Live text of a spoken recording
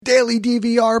Daily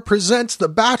DVR presents The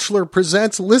Bachelor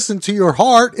presents Listen to Your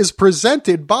Heart is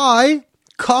presented by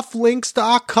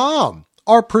Cufflinks.com,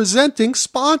 our presenting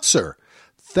sponsor.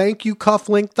 Thank you,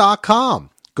 Cufflink.com.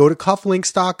 Go to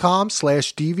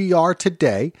Cufflinks.com/DVR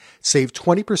today. Save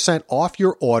 20% off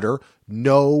your order,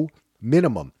 no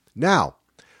minimum. Now,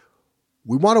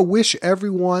 we want to wish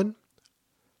everyone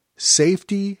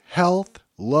safety, health,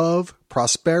 love,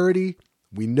 prosperity.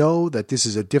 We know that this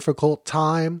is a difficult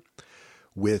time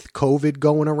with COVID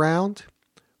going around.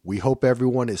 We hope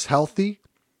everyone is healthy,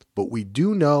 but we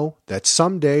do know that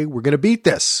someday we're going to beat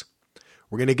this.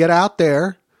 We're going to get out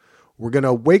there. We're going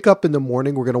to wake up in the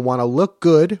morning. We're going to want to look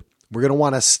good. We're going to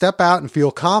want to step out and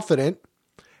feel confident.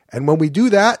 And when we do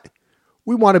that,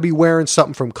 we want to be wearing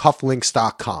something from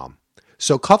Cufflinks.com.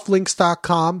 So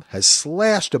Cufflinks.com has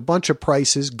slashed a bunch of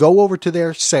prices. Go over to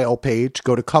their sale page.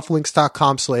 Go to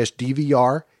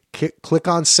Cufflinks.com/DVR. Click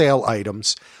on sale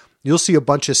items. You'll see a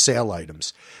bunch of sale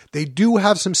items. They do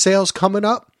have some sales coming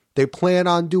up. They plan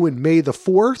on doing May the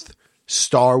 4th,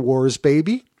 Star Wars,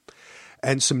 baby.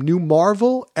 And some new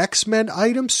Marvel, X-Men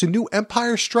items, some new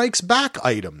Empire Strikes Back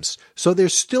items. So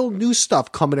there's still new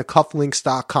stuff coming to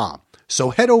Cufflinks.com. So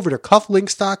head over to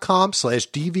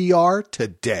Cufflinks.com/DVR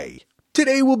today.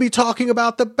 Today we'll be talking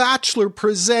about The Bachelor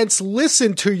presents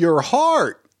Listen to Your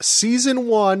Heart, Season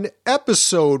 1,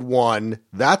 Episode 1.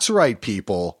 That's right,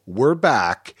 people. We're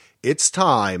back. It's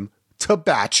time to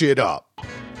batch it up.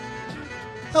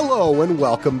 Hello and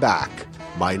welcome back.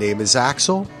 My name is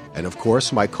Axel. And of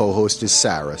course, my co-host is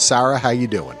Sarah. Sarah, how you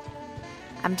doing?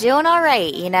 I'm doing all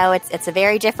right. You know, it's a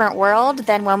very different world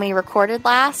than when we recorded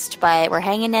last, but we're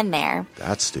hanging in there.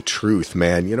 That's the truth,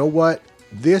 man. You know what?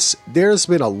 There's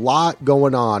been a lot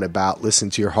going on about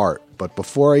Listen to Your Heart. But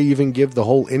before I even give the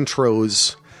whole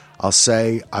intros, I'll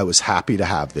say I was happy to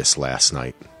have this last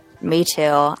night. Me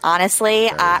too. Honestly,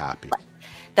 Very happy.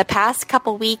 The past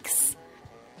couple weeks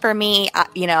for me,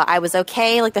 I was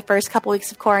okay, like the first couple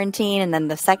weeks of quarantine, and then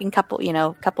the second couple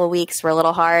of weeks were a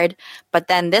little hard. But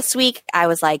then this week, I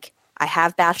was like, I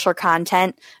have Bachelor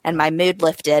content, and my mood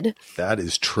lifted. That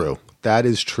is true. That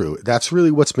is true. That's really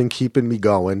what's been keeping me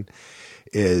going,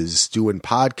 is doing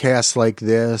podcasts like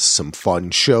this, some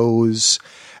fun shows.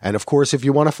 And of course, if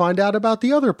you want to find out about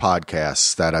the other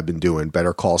podcasts that I've been doing,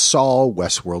 Better Call Saul,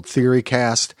 Westworld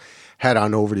Theorycast, head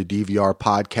on over to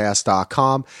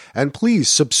dvrpodcast.com and please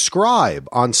subscribe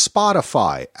on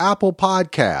Spotify, Apple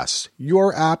Podcasts,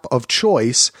 your app of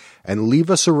choice, and leave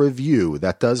us a review.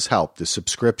 That does help, the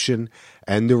subscription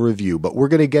and the review. But we're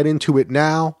going to get into it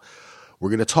now. We're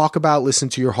going to talk about Listen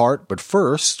to Your Heart. But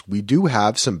first, we do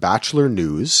have some Bachelor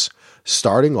news,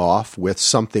 starting off with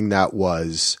something that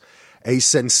was a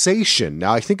sensation.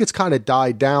 Now, I think it's kind of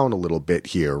died down a little bit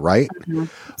here, right? Mm-hmm.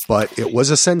 But it was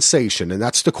a sensation, and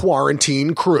that's the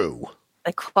Quarantine Crew.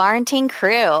 The Quarantine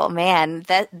Crew, man,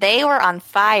 that they were on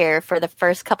fire for the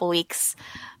first couple weeks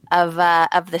of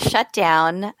the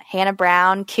shutdown. Hannah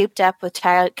Brown cooped up with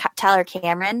Tyler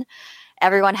Cameron.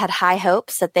 Everyone had high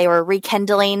hopes that they were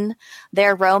rekindling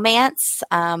their romance.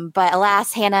 But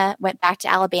alas, Hannah went back to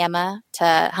Alabama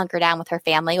to hunker down with her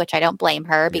family, which I don't blame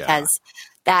her because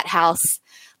that house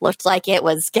looked like it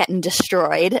was getting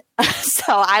destroyed. So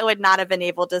I would not have been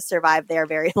able to survive there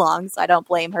very long. So I don't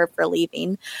blame her for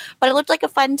leaving. But it looked like a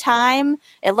fun time.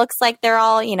 It looks like they're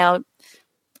all, I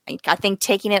think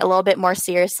taking it a little bit more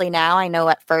seriously now. I know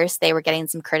at first they were getting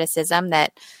some criticism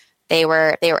that they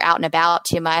were out and about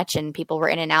too much and people were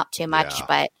in and out too much. Yeah.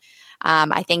 But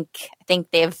I think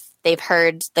they've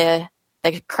heard the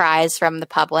cries from the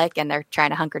public and they're trying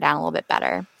to hunker down a little bit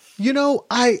better.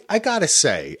 I gotta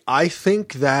say, I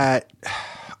think that,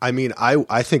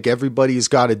 I think everybody's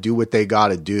got to do what they got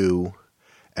to do,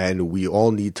 and we all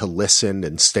need to listen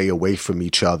and stay away from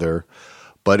each other.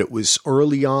 But it was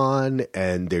early on,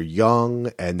 and they're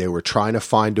young, and they were trying to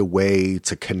find a way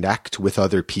to connect with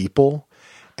other people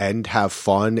and have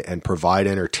fun and provide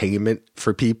entertainment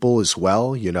for people as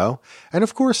well, And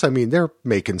of course, they're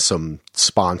making some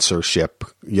sponsorship,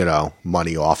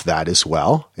 money off that as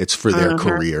well. It's for their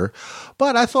career.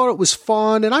 But I thought it was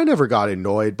fun and I never got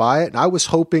annoyed by it. And I was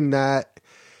hoping that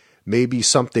maybe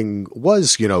something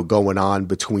was, going on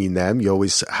between them. You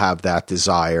always have that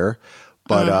desire.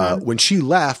 But when she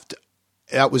left,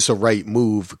 that was the right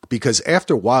move because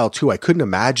after a while too, I couldn't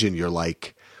imagine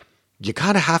you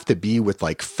kind of have to be with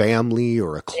like family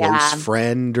or a close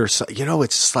friend or so,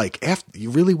 it's just like after you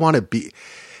really want to be,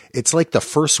 it's like the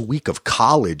first week of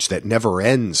college that never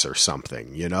ends or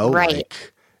something, Right.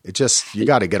 Like it just, you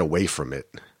got to get away from it.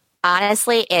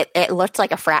 Honestly, it looked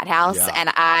like a frat house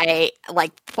and I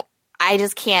I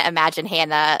just can't imagine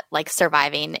Hannah like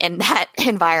surviving in that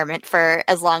environment for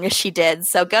as long as she did.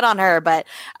 So good on her, but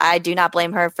I do not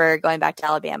blame her for going back to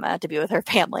Alabama to be with her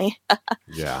family.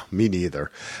 Yeah, me neither.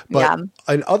 But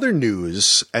in other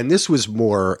news, and this was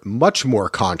much more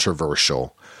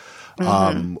controversial,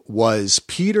 was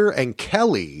Peter and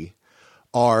Kelly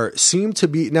seem to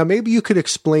be, now maybe you could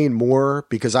explain more,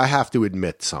 because I have to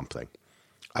admit something.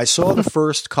 I saw the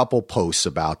first couple posts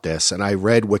about this, and I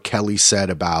read what Kelly said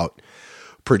about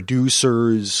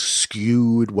producers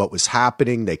skewed what was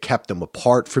happening. They kept them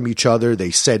apart from each other. They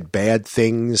said bad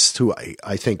things to,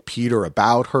 I think, Peter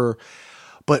about her.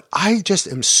 But I just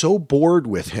am so bored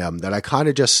with him that I kind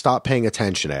of just stopped paying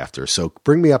attention after. So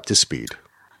bring me up to speed.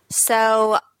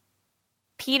 So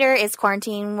Peter is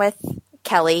quarantining with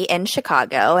Kelly in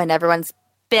Chicago, and everyone's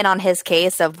been on his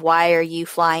case of why are you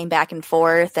flying back and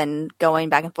forth and going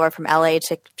back and forth from LA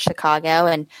to Chicago.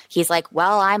 And he's like,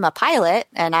 well, I'm a pilot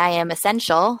and I am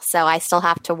essential, so I still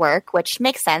have to work, which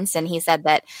makes sense. And he said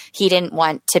that he didn't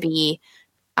want to be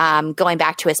going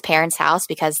back to his parents' house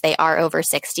because they are over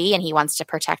 60 and he wants to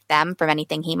protect them from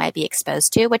anything he might be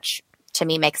exposed to, which to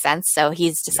me makes sense. So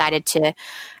he's decided to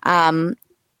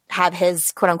have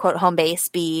his quote unquote home base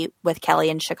be with Kelly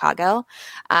in Chicago,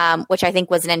 which I think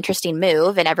was an interesting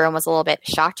move and everyone was a little bit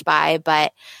shocked by.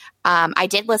 But I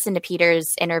did listen to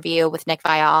Peter's interview with Nick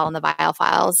Viall on the Viall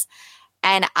Files.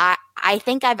 And I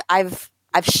think I've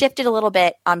shifted a little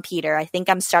bit on Peter. I think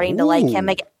I'm starting to like him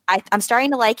again. I'm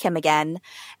starting to like him again.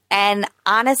 And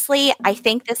honestly, I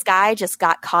think this guy just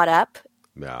got caught up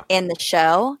in the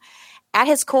show. At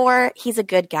his core, he's a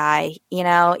good guy. You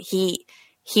know,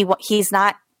 he's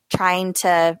not trying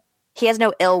to, he has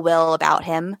no ill will about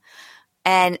him.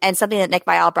 And something that Nick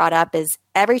Viall brought up is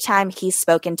every time he's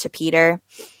spoken to Peter,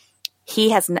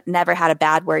 he has never had a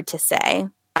bad word to say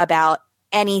about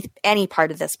any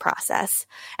part of this process.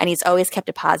 And he's always kept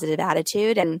a positive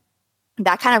attitude. And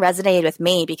that kind of resonated with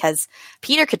me because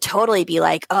Peter could totally be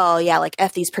like, oh yeah, like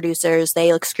F these producers,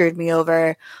 they like screwed me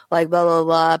over, like blah, blah,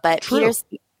 blah. But True.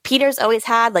 Peter's always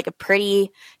had like a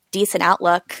pretty decent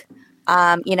outlook.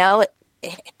 You know,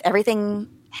 everything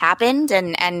happened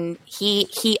and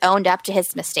he owned up to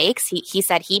his mistakes. He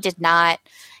said he did not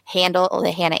handle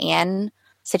the Hannah Ann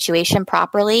situation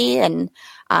properly. And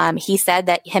he said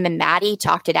that him and Maddie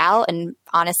talked it out and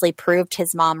honestly proved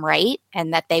his mom right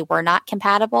and that they were not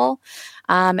compatible.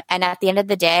 And at the end of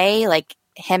the day, like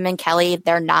him and Kelly,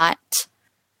 they're not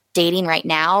dating right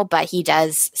now, but he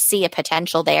does see a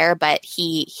potential there. But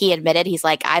he admitted, he's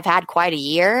like, I've had quite a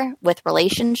year with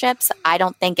relationships. I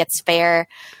don't think it's fair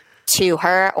to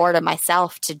her or to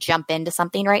myself to jump into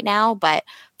something right now. But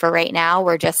for right now,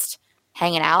 we're just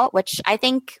hanging out, which I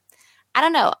think, I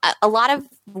don't know, a lot of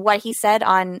what he said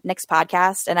on Nick's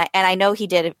podcast, and I know he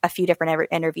did a few different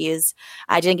interviews.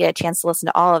 I didn't get a chance to listen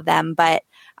to all of them, but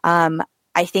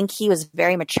I think he was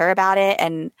very mature about it.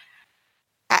 And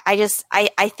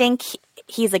I think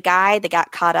he's a guy that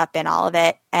got caught up in all of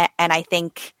it. And I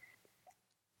think,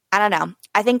 I don't know,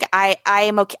 I think I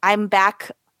am okay. I'm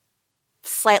back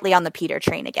slightly on the Peter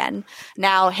train again.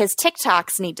 Now his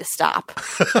TikToks need to stop.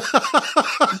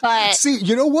 But see,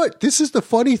 you know what? This is the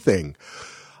funny thing.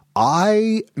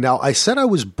 I said I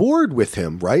was bored with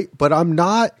him, right? But I'm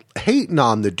not hating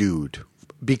on the dude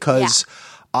because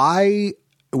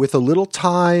with a little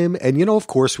time and, you know, of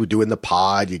course we're doing the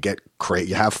pod, you get great,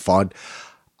 you have fun.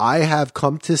 I have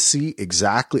come to see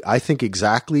exactly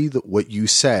what you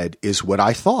said is what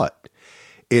I thought.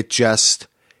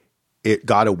 It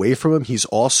got away from him. He's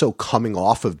also coming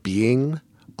off of being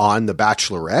on The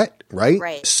Bachelorette, right?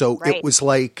 Right. So it was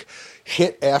like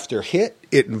hit after hit.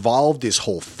 It involved his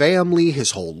whole family,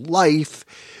 his whole life.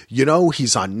 You know,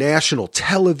 he's on national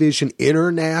television,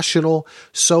 international.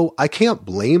 So I can't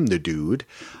blame the dude.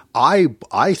 I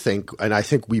think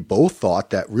we both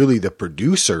thought that really the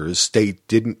producers, they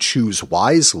didn't choose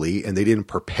wisely and they didn't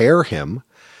prepare him.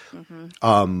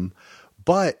 Mm-hmm.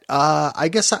 But I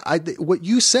guess what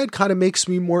you said kind of makes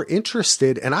me more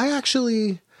interested. And I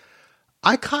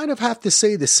kind of have to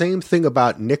say the same thing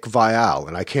about Nick Viall,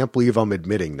 and I can't believe I'm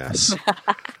admitting this.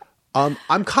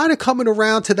 I'm kind of coming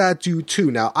around to that dude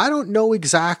too. Now, I don't know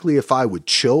exactly if I would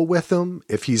chill with him,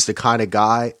 if he's the kind of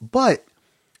guy, but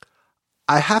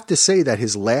I have to say that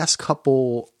his last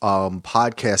couple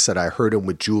podcasts that I heard him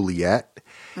with Juliet,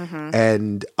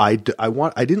 and I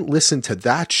didn't listen to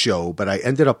that show, but I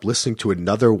ended up listening to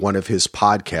another one of his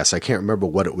podcasts. I can't remember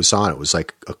what it was on. It was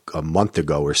like a month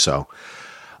ago or so.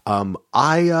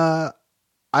 I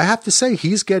have to say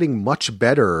he's getting much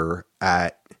better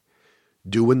at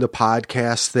doing the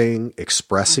podcast thing,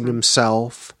 expressing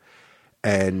himself,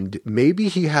 and maybe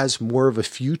he has more of a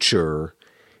future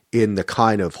in the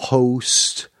kind of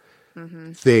host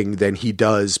thing than he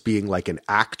does being like an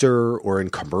actor or in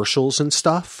commercials and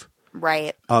stuff.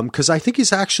 Right. Because I think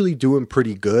he's actually doing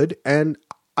pretty good. And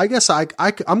I guess I'm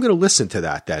going to listen to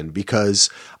that then, because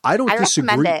I don't disagree.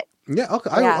 Recommend it. Yeah,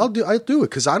 okay. Yeah. I'll do it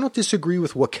because I don't disagree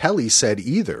with what Kelly said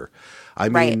either. I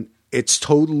mean, Right. it's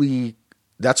totally,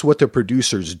 that's what the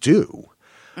producers do.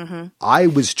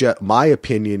 My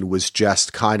opinion was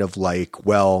just kind of like,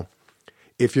 well,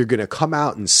 if you're going to come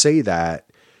out and say that,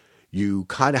 you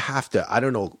kind of have to, I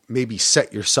don't know, maybe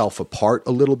set yourself apart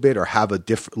a little bit or have a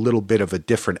little bit of a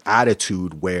different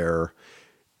attitude where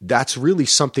that's really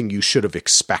something you should have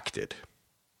expected.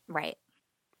 Right.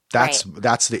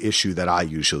 That's the issue that I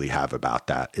usually have about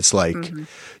that. It's like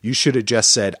you should have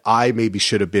just said, I maybe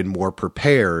should have been more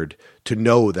prepared to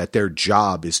know that their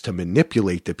job is to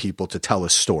manipulate the people to tell a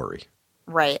story.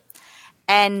 Right.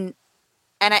 And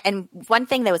one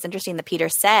thing that was interesting that Peter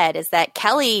said is that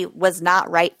Kelly was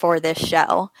not right for this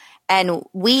show. And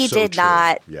we were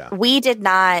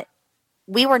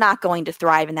not going to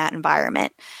thrive in that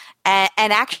environment.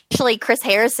 And actually, Chris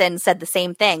Harrison said the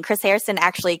same thing. Chris Harrison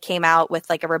actually came out with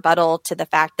like a rebuttal to the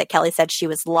fact that Kelly said she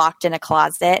was locked in a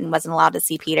closet and wasn't allowed to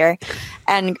see Peter.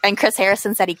 And Chris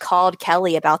Harrison said he called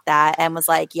Kelly about that and was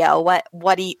like, yo,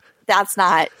 what do you, that's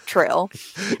not true.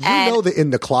 You know the in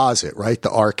the closet, right?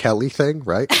 The R. Kelly thing,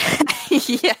 right?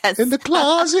 Yes. In the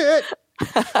closet.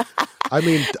 I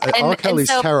mean, R. Kelly's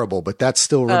terrible, but that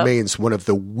still remains one of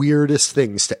the weirdest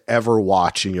things to ever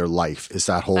watch in your life is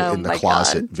that whole In the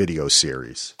Closet video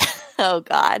series. Oh,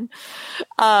 God.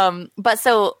 But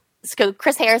so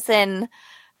Chris Harrison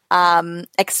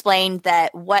explained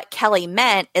that what Kelly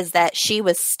meant is that she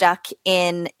was stuck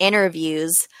in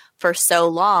interviews for so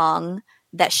long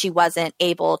that she wasn't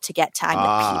able to get time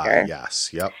with Peter.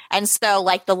 Yes. Yep. And so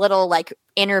like the little like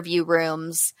interview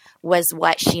rooms was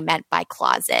what she meant by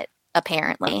closet,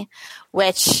 apparently,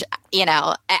 which, you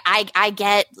know, I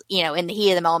get, you know, in the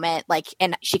heat of the moment, like,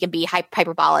 and she can be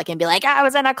hyperbolic and be like, I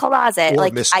was in a closet. Or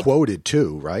like misquoted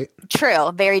too, right?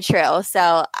 True. Very true.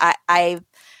 So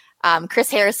Chris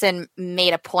Harrison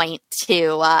made a point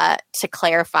to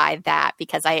clarify that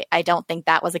because I don't think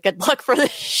that was a good look for the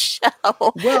show.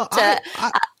 Well,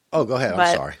 go ahead.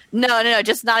 I'm sorry. No,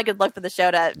 just not a good look for the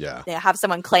show to have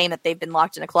someone claim that they've been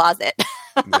locked in a closet.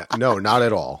 No, not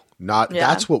at all.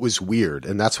 That's what was weird.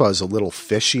 And that's why I was a little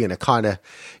fishy. And it kind of,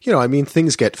 you know, I mean,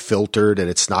 things get filtered and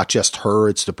it's not just her,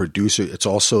 it's the producer. It's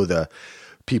also the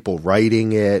people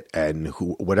writing it and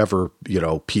whatever, you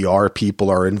know, PR people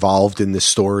are involved in this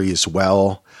story as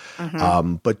well.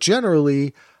 But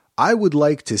generally, I would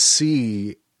like to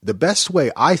see the best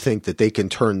way I think that they can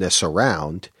turn this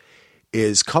around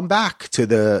is come back to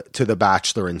the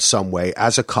Bachelor in some way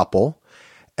as a couple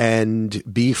and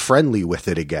be friendly with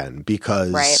it again,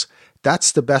 because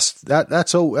that's the best.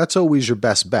 That's always your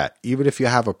best bet. Even if you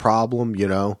have a problem, you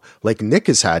know, like Nick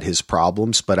has had his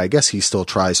problems, but I guess he still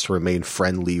tries to remain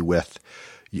friendly with,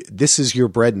 this is your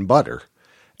bread and butter.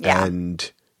 Yeah. And,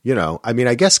 you know, I mean,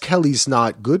 I guess Kelly's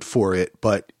not good for it,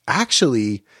 but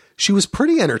actually she was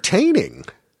pretty entertaining.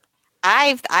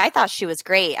 I thought she was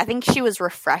great. I think she was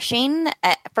refreshing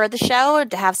for the show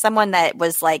to have someone that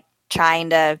was like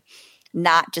trying to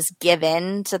not just give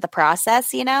in to the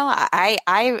process, you know.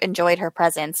 I enjoyed her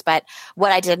presence, but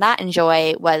what I did not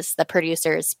enjoy was the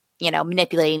producers, you know,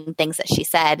 manipulating things that she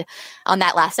said on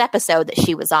that last episode that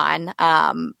she was on.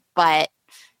 But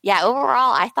yeah,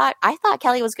 overall, I thought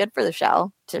Kelly was good for the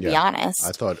show, to be honest.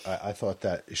 I thought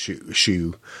that she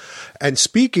and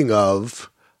speaking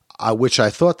of, which I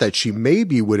thought that she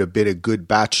maybe would have been a good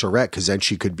bachelorette because then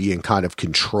she could be in kind of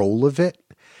control of it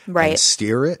and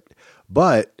steer it.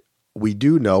 But we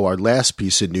do know our last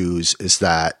piece of news is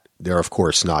that they're, of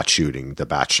course, not shooting The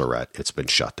Bachelorette. It's been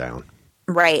shut down.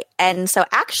 Right. And so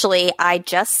actually, I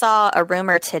just saw a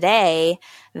rumor today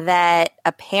that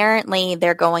apparently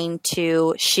they're going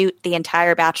to shoot the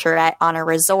entire Bachelorette on a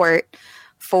resort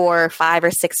for 5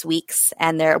 or 6 weeks.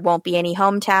 And there won't be any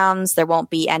hometowns. There won't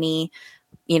be any,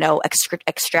 you know,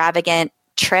 extravagant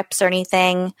trips or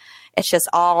anything. It's just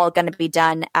all going to be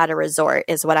done at a resort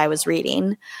is what I was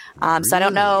reading. Really? So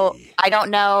I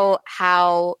don't know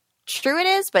how true it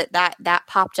is, but that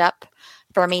popped up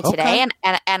for me today.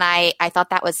 And I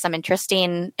thought that was some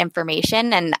interesting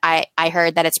information. And I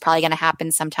heard that it's probably going to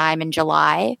happen sometime in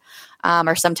July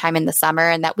or sometime in the summer,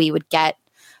 and that we would get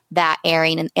that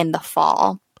airing in the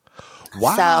fall.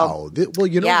 Wow. So, well,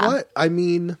 you know what? I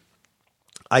mean,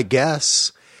 I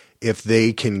guess if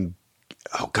they can,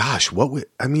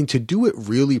 to do it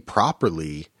really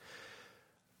properly,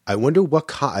 I wonder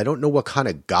I don't know what kind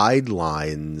of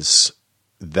guidelines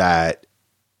that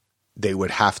they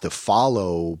would have to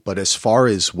follow. But as far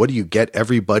as what do you get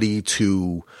everybody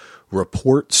to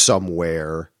report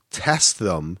somewhere, test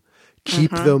them,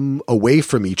 keep them away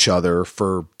from each other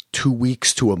for 2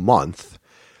 weeks to a month.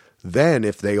 Then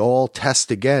if they all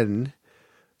test again,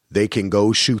 they can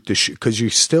go shoot the shoot. Because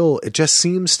it just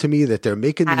seems to me that they're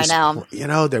making these,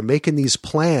 they're making these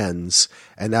plans,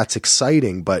 and that's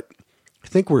exciting. But I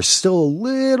think we're still a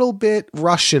little bit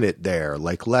rushing it there.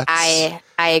 Like, I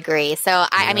agree. So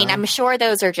I mean, I'm sure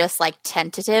those are just like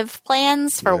tentative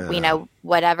plans for,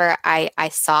 whatever I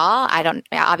saw.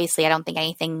 Obviously I don't think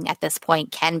anything at this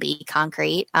point can be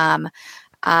concrete. But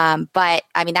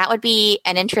I mean, that would be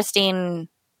an interesting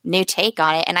new take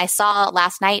on it. And I saw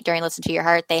last night during Listen to Your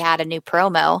Heart, they had a new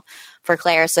promo for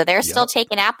Claire. So they're still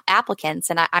taking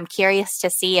applicants. And I'm curious to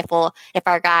see if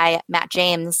our guy, Matt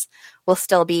James, will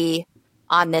still be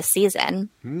on this season.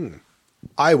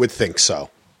 I would think so.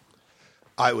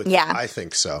 I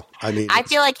think so. I mean, I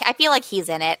feel like he's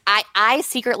in it. I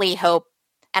secretly hope,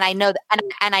 and I know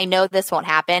and I know this won't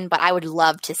happen, but I would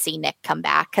love to see Nick come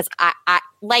back, because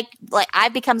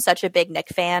I've become such a big Nick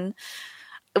fan,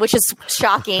 which is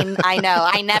shocking. I know.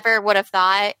 I never would have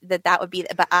thought that would be,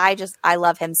 but I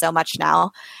love him so much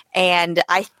now, and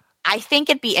I think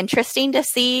it'd be interesting to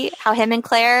see how him and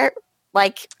Claire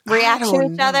react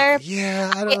to each other.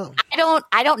 Yeah,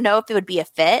 I don't know if it would be a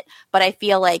fit, but I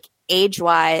feel like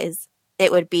age-wise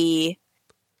it would be.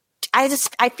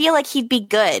 I feel like he'd be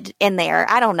good in there.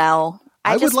 I don't know.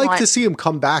 I would like to see him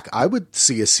come back. I would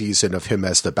see a season of him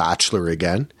as the Bachelor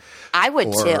again. I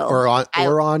would too. Or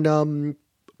on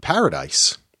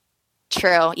Paradise.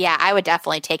 True. Yeah, I would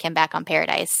definitely take him back on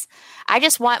Paradise. I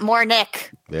just want more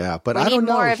Nick. Yeah, but I don't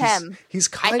know. More of him. He's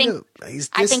kind of.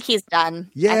 I think he's done.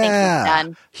 Yeah, I think he's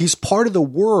done. He's part of the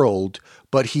world,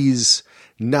 but he's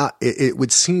not. It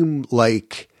would seem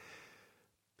like,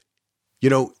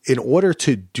 in order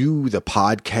to do the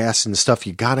podcast and stuff,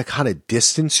 you got to kind of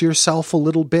distance yourself a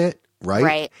little bit.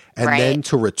 Right. And then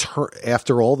to return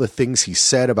after all the things he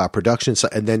said about production,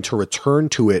 and then to return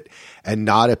to it and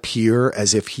not appear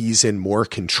as if he's in more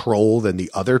control than the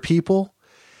other people.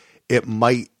 It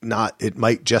might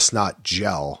just not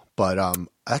gel, but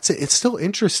it's still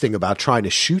interesting about trying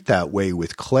to shoot that way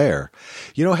with Claire.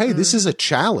 Hey, this is a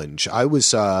challenge. I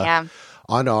was on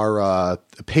our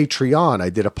Patreon. I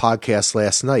did a podcast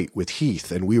last night with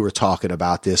Heath, and we were talking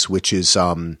about this, which is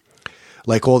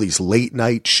like all these late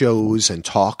night shows and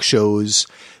talk shows,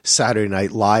 Saturday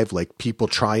Night Live, like people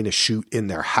trying to shoot in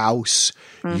their house,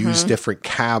 use different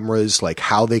cameras, like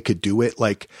how they could do it.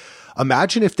 Like,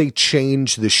 imagine if they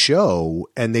changed the show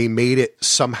and they made it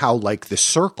somehow like The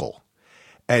Circle,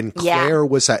 and Claire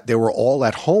they were all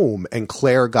at home, and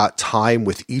Claire got time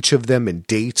with each of them and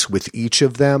dates with each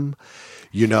of them,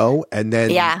 and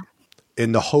then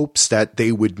in the hopes that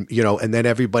they would, and then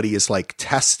everybody is like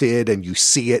tested, and you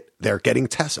see it, they're getting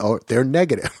tested. Oh, they're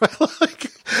negative.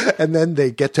 And then they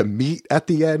get to meet at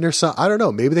the end or something. I don't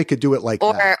know. Maybe they could do it like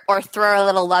that. Or throw a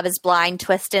little Love is Blind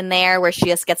twist in there where she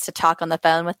just gets to talk on the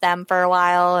phone with them for a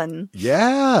while. And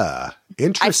yeah,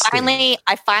 interesting.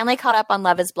 I finally caught up on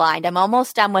Love is Blind. I'm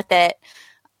almost done with it,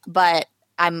 but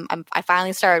I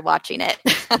finally started watching it.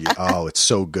 Oh, it's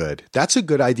so good. That's a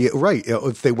good idea. Right.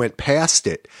 If they went past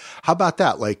it, how about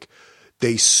that? Like,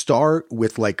 they start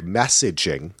with like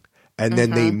messaging, and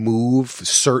then they move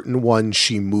certain ones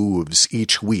she moves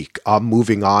each week. I'm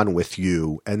moving on with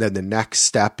you. And then the next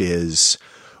step is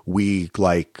we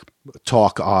like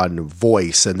talk on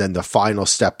voice. And then the final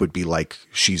step would be like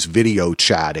she's video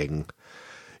chatting.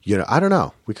 I don't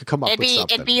know. We could come up with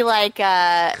something. It'd be like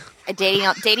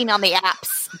dating on the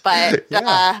apps, but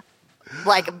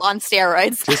like on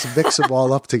steroids. Just mix them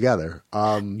all up together.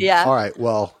 Yeah. All right.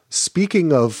 Well,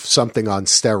 speaking of something on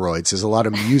steroids, there's a lot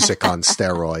of music on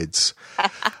steroids.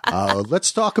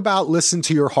 Let's talk about Listen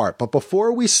to Your Heart. But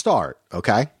before we start,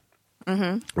 okay?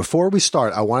 Before we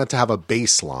start, I wanted to have a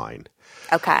baseline.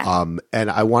 Okay.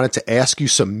 And I wanted to ask you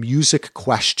some music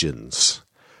questions,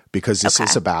 because this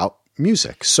is about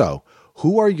music. So,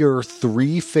 who are your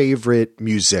 3 favorite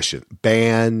musicians,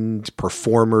 band,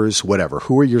 performers, whatever?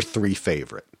 Who are your 3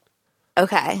 favorite?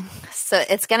 Okay. So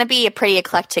it's going to be a pretty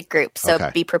eclectic group, so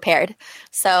be prepared.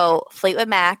 So Fleetwood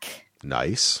Mac.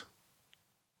 Nice.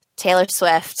 Taylor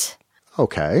Swift.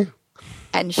 Okay.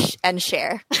 And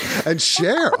Cher. And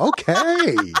Cher.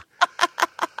 Okay.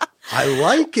 I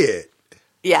like it.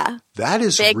 Yeah. That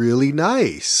is really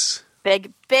nice.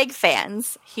 Big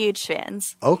fans, huge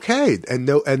fans. Okay, and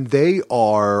they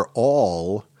are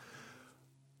all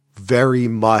very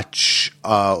much.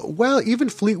 Even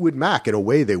Fleetwood Mac, in a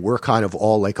way, they were kind of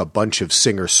all like a bunch of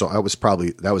singers. So that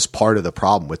was part of the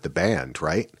problem with the band,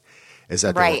 right? is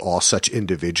that they were all such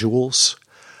individuals.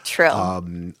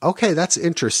 True. Okay, that's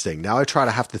interesting. Now I try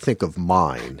to have to think of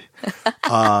mine.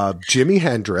 Jimi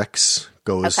Hendrix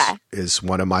is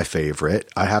one of my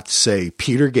favorite. I have to say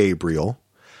Peter Gabriel.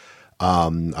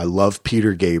 I love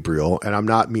Peter Gabriel, and I'm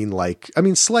not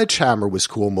Sledgehammer was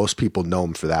cool. Most people know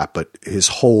him for that, but his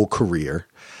whole career.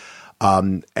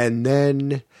 And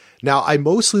then now I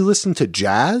mostly listen to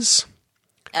jazz.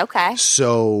 Okay.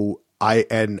 So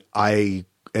and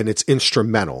it's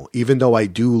instrumental, even though I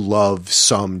do love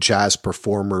some jazz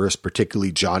performers,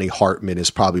 particularly Johnny Hartman is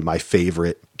probably my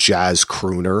favorite jazz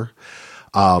crooner.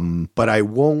 But I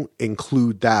won't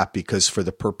include that because for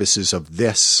the purposes of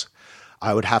this,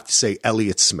 I would have to say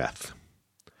Elliott Smith.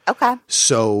 Okay.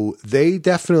 So they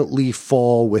definitely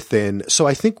fall within. So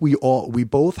I think we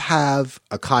both have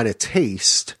a kind of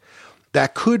taste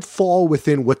that could fall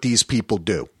within what these people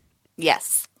do.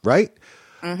 Yes. Right?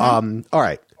 Mm-hmm. All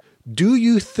right. Do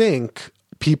you think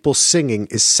people singing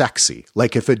is sexy?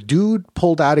 Like if a dude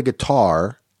pulled out a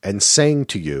guitar and sang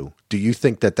to you, do you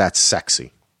think that that's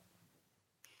sexy?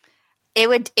 It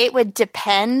would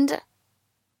depend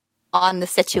on the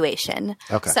situation.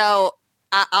 Okay. So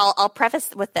I'll preface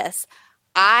with this.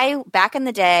 Back in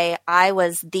the day, I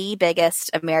was the biggest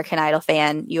American Idol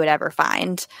fan you would ever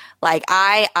find. Like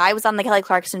I was on the Kelly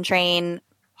Clarkson train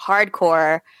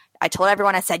hardcore. I told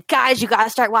everyone, I said, guys, you got to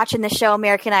start watching the show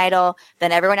American Idol.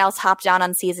 Then everyone else hopped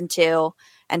on season 2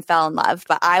 and fell in love.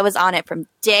 But I was on it from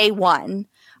day one.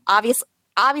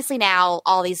 Obviously now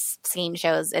all these singing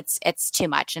shows, it's too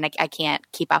much and I can't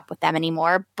keep up with them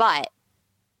anymore. But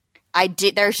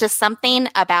there's just something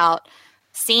about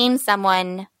seeing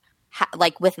someone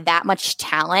with that much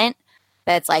talent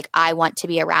that's like, I want to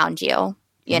be around you,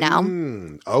 you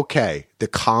know? Okay. The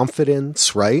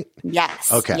confidence, right?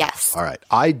 Yes. Okay. Yes. All right.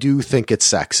 I do think it's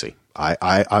sexy.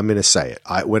 I'm going to say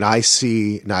it. When I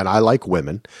see, and I like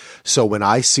women, so when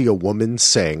I see a woman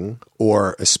sing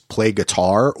or play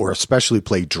guitar or especially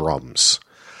play drums,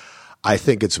 I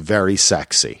think it's very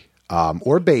sexy.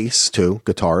 Or bass too,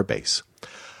 guitar or bass.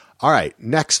 All right,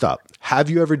 next up. Have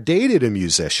you ever dated a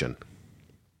musician?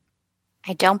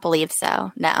 I don't believe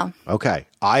so, no. Okay,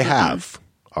 I have.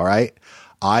 All right.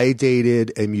 I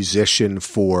dated a musician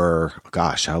for,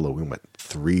 gosh, how long? We went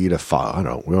 3 to 5. I don't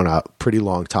know. We went out a pretty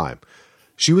long time.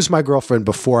 She was my girlfriend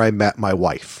before I met my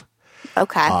wife.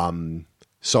 Okay.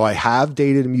 So I have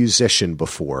dated a musician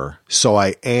before. So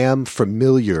I am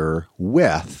familiar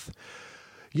with,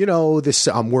 this,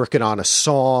 I'm working on a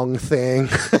song thing.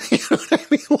 You know what I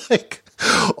mean? Like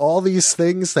all these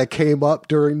things that came up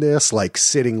during this, like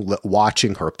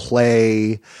watching her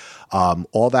play,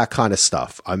 all that kind of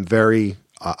stuff.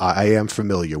 I am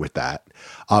familiar with that.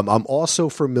 I'm also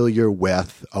familiar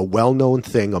with a well-known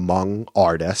thing among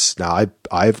artists. Now,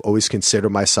 I've always considered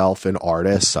myself an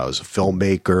artist. I was a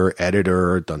filmmaker,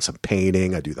 editor, done some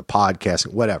painting. I do the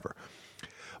podcasting, whatever.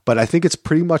 But I think it's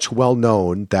pretty much well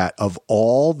known that of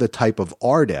all the type of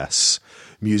artists,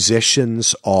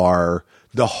 musicians are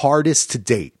the hardest to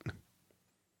date.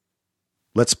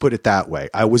 Let's put it that way.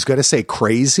 I was going to say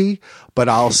crazy, but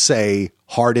I'll say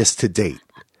hardest to date.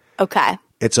 Okay.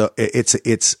 It's a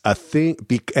thing,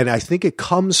 and I think it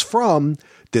comes from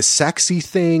the sexy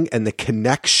thing and the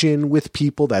connection with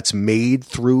people that's made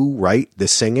through, right, the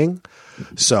singing.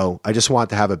 So I just want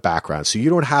to have a background. So you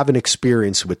don't have an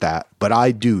experience with that, but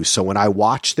I do. So when I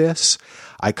watch this,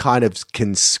 I kind of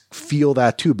can feel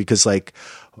that too, because like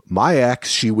my ex,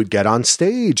 she would get on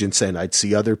stage and say, I'd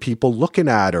see other people looking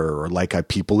at her or like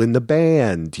people in the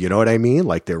band, you know what I mean?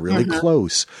 Like they're really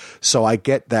close. So I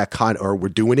get that kind of, or we're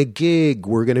doing a gig,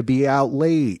 we're going to be out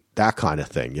late, that kind of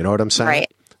thing. You know what I'm saying?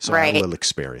 Right. So I have a little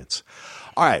experience.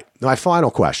 All right. My final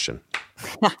question.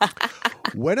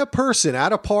 When a person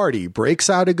at a party breaks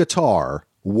out a guitar,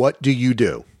 what do you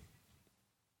do?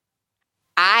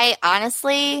 I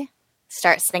honestly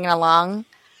start singing along.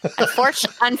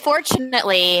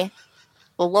 Unfortunately,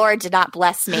 the Lord did not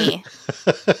bless me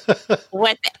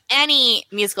with any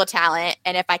musical talent.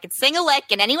 And if I could sing a lick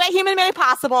in any way humanly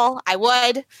possible, I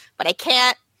would, but I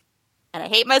can't. And I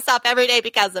hate myself every day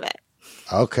because of it.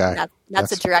 Okay.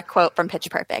 That's a direct quote from Pitch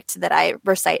Perfect that I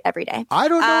recite every day. I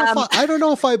don't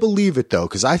know if I believe it though,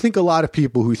 because I think a lot of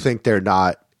people who think they're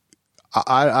not,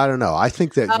 I don't know. I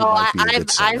think that you might be a good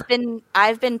singer.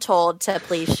 I've been told to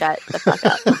please shut the fuck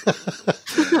up.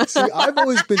 See, I've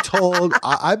always been told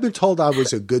I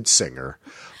was a good singer,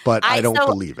 but I don't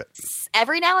believe it.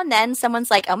 Every now and then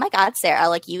someone's like, "Oh my God, Sarah,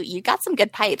 like you got some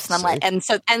good pipes." And I'm like, and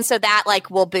so that like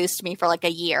will boost me for like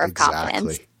a year of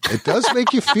confidence. It does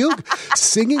make you feel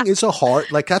singing is a hard,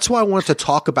 like that's why I wanted to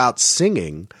talk about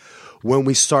singing when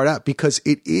we start out, because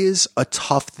it is a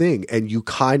tough thing. And you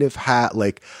kind of have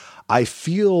like, I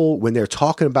feel when they're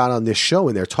talking about on this show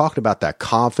and they're talking about that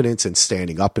confidence and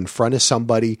standing up in front of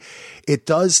somebody, it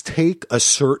does take a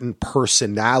certain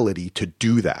personality to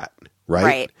do that.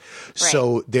 Right.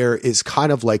 So there is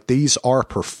kind of like, these are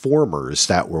performers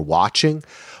that we're watching,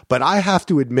 but I have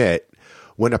to admit,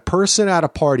 when a person at a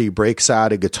party breaks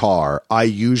out a guitar, I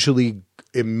usually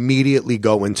immediately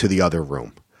go into the other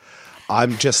room.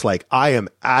 I'm just like, I am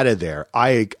out of there.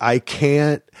 I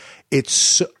can't.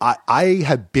 I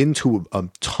have been to a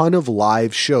ton of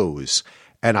live shows,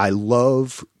 and I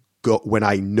love when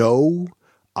I know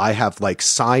I have like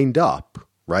signed up,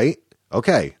 right?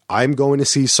 Okay, I'm going to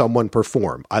see someone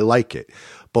perform. I like it.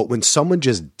 But when someone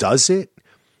just does it,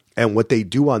 and what they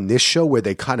do on this show where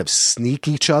they kind of sneak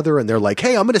each other and they're like,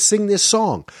 hey, I'm going to sing this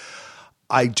song.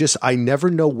 I never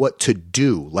know what to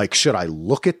do. Like, should I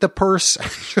look at the person?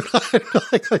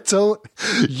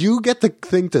 You get the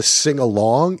thing to sing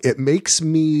along. It makes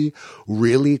me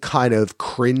really kind of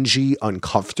cringy,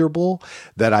 uncomfortable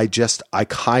that I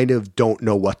kind of don't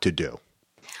know what to do.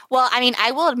 Well, I mean,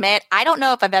 I will admit, I don't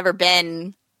know if I've ever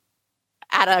been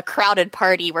at a crowded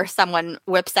party where someone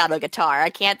whips out a guitar.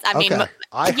 I mean,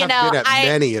 I have been at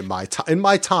many in my time,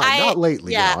 not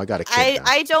lately. Yeah, I got a kid.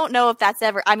 I don't know if that's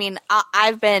ever, I mean,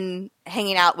 I've been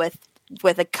hanging out with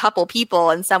a couple people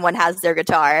and someone has their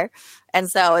guitar. And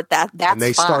so that's and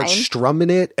they start strumming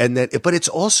it. And then, but it's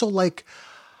also like,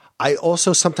 I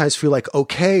also sometimes feel like,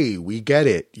 okay, we get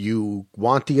it. You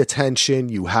want the attention.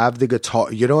 You have the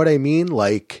guitar. You know what I mean?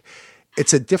 Like,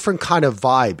 it's a different kind of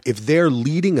vibe. If they're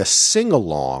leading a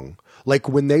sing-along, like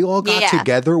when they all got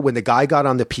together, when the guy got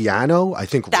on the piano, I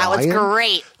think that Ryan, was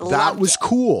great. That was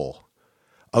cool.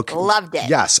 Okay. Loved it.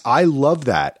 Yes, I love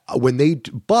that.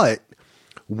 But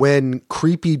when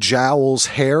Creepy Jowl's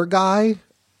hair guy,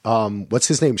 what's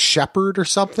his name? Shepard or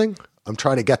something? I'm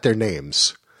trying to get their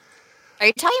names. Are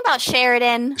you talking about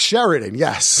Sheridan? Sheridan,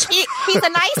 yes. He's a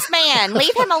nice man.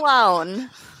 Leave him alone.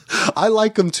 I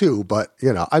like him too, but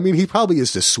I mean, he probably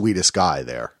is the sweetest guy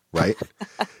there, right?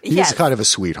 He's kind of a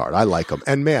sweetheart. I like him.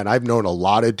 And man, I've known a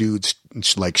lot of dudes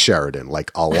like Sheridan,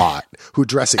 like a lot, who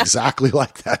dress exactly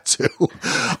like that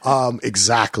too.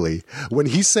 Exactly. When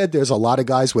he said there's a lot of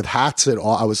guys with hats and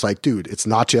all, I was like, dude, it's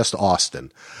not just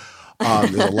Austin.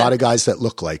 There's a lot of guys that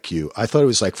look like you. I thought it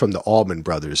was like from the Allman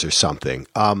Brothers or something.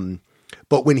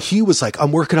 But when he was like,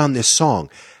 I'm working on this song,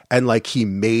 and like he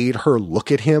made her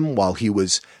look at him while he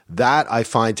was, that I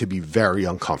find to be very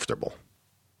uncomfortable.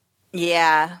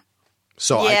 Yeah.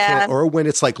 So I can't, or when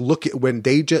it's like, when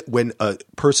a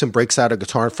person breaks out a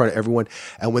guitar in front of everyone,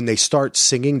 and when they start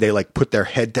singing, they like put their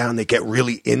head down, they get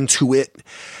really into it.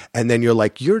 And then you're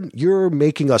like, you're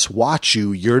making us watch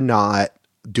you. You're not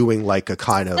doing like a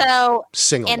kind of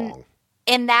sing along.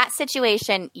 In that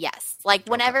situation, yes. Like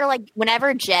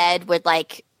whenever Jed would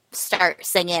like start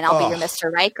singing I'll Be Your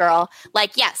Mr. Right Girl,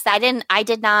 like, yes, I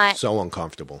did not. So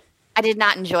uncomfortable. I did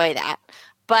not enjoy that.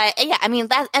 But yeah, I mean,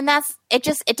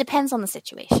 it depends on the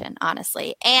situation,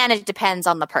 honestly. And it depends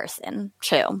on the person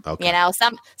too. Okay.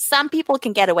 Some people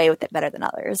can get away with it better than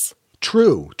others.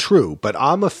 True. But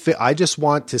I just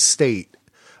want to state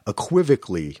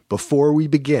equivocally before we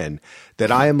begin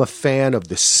that I am a fan of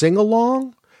the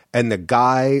sing-along and the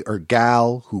guy or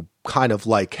gal who kind of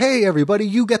like, hey, everybody,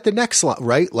 you get the next line,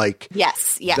 right? Like,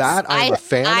 yes. That I'm a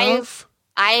fan of.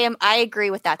 I agree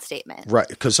with that statement. Right.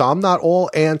 Because I'm not all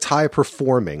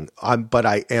anti-performing, but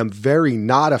I am very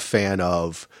not a fan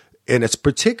of, and it's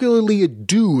particularly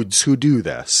dudes who do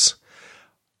this.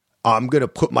 I'm going to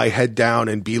put my head down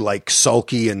and be like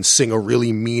sulky and sing a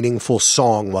really meaningful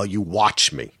song while you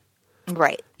watch me.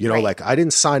 Right. Like I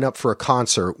didn't sign up for a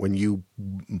concert when you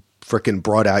freaking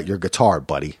brought out your guitar,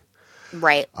 buddy.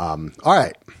 Right. All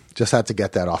right. Just had to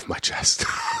get that off my chest.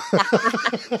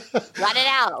 Let it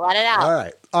out. All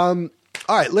right. All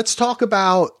right. Let's talk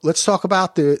about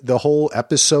the whole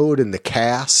episode and the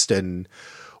cast, and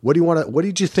what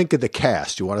did you think of the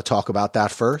cast? You want to talk about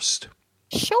that first?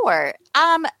 Sure.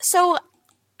 So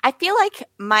I feel like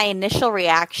my initial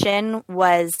reaction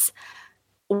was,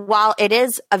 while it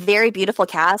is a very beautiful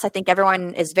cast, I think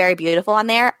everyone is very beautiful on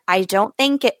there. I don't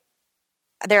think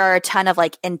there are a ton of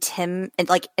like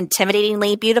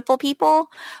intimidatingly beautiful people,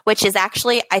 which is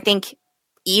actually, I think,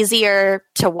 easier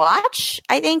to watch,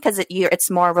 I think, because it's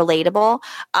more relatable.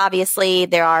 Obviously,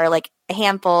 there are like a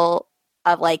handful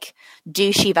of like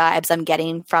douchey vibes I'm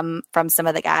getting from some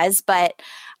of the guys, but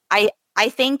I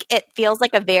think it feels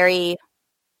like a very,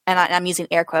 and I'm using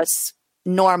air quotes,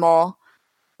 normal,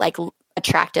 like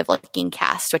attractive looking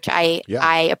cast, which I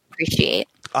appreciate.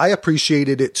 I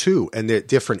appreciated it too. And the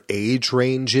different age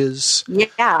ranges.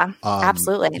 Yeah,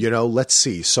 absolutely. You know, let's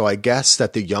see. So I guess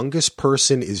that the youngest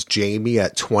person is Jamie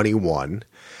at 21.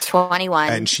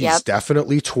 21. And she's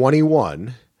definitely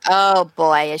 21. Oh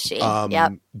boy, is she.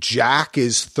 Yep. Jack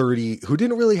is 30, who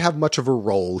didn't really have much of a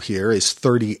role here, is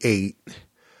 38.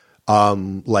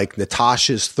 Like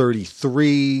Natasha's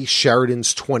 33,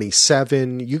 Sheridan's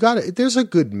 27. There's a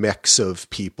good mix of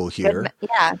people here.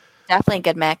 Yeah, definitely a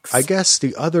good mix. I guess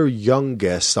the other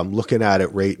youngest, I'm looking at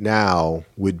it right now,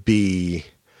 would be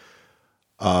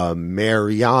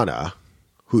Mariana,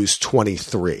 who's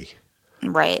 23.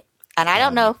 Right. And I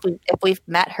don't know if we've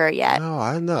met her yet. No,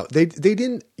 I don't know. They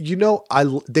didn't,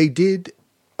 they did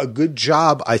a good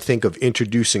job, I think, of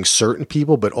introducing certain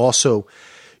people, but also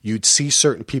you'd see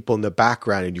certain people in the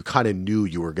background and you kind of knew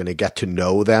you were going to get to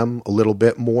know them a little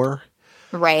bit more.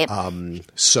 Right.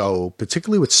 So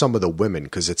particularly with some of the women,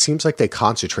 because it seems like they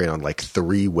concentrate on like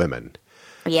 3 women.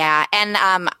 Yeah. And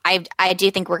I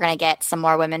do think we're going to get some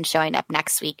more women showing up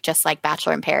next week, just like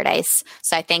Bachelor in Paradise.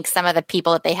 So I think some of the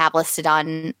people that they have listed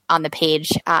on the page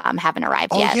haven't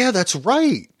arrived yet. Oh, yeah, that's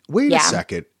right. Wait a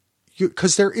second.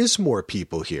 Because there is more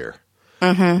people here.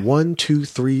 Mm-hmm. 1, 2,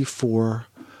 3, 4,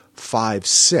 5,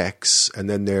 6. And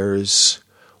then there's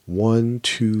 1,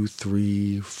 2,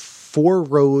 3, 4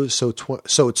 rows. So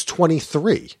it's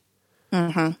 23.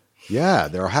 Mm-hmm. Yeah,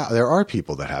 there are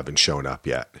people that haven't shown up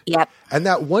yet. Yep. And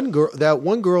that one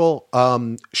girl,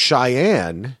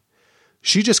 Cheyenne,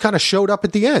 she just kind of showed up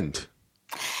at the end.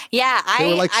 Yeah, they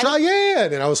were like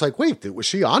Cheyenne, and I was like, wait, was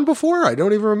she on before? I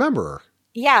don't even remember her.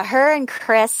 Yeah, her and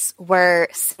Chris were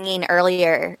singing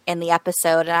earlier in the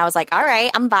episode, and I was like, all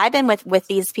right, I'm vibing with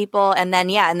these people. And then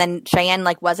Cheyenne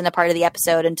like wasn't a part of the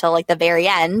episode until like the very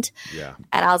end. Yeah.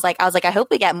 And I was like, I hope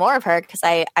we get more of her because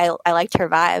I liked her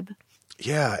vibe.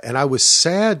 Yeah, and I was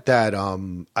sad that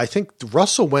I think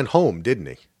Russell went home, didn't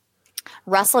he?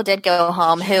 Russell did go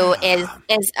home, who is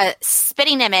a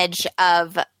spitting image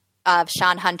of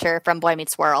Sean Hunter from Boy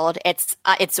Meets World.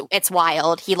 It's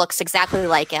wild. He looks exactly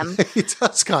like him. He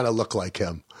does kind of look like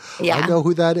him. Yeah. I know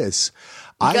who that is.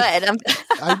 Good.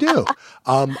 I do.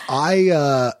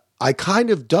 I kind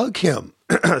of dug him.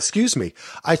 Excuse me.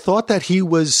 I thought that he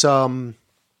was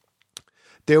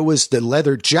there was the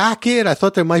leather jacket. I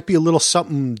thought there might be a little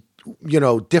something,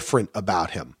 different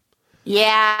about him.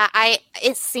 Yeah,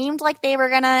 it seemed like they were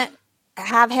going to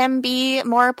have him be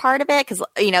more a part of it because,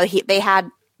 they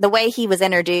had the way he was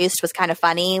introduced was kind of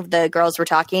funny. The girls were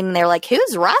talking and they're like,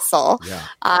 who's Russell?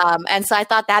 Yeah. And so I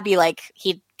thought that'd be like,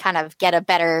 he'd kind of get a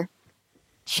better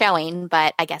showing,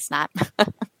 but I guess not.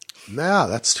 No,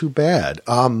 that's too bad.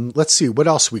 Let's see what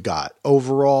else we got.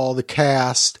 Overall, the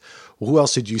cast. Who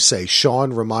else did you say?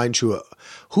 Sean reminds you of,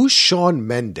 who's Shawn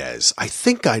Mendes? I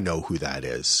think I know who that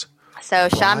is. So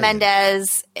Shawn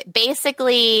Mendes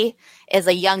basically is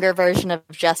a younger version of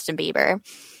Justin Bieber,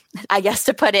 I guess,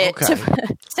 to put it to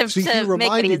he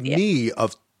reminded me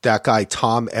of that guy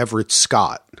Tom Everett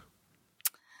Scott.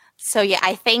 So yeah,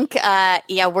 I think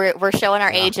we're showing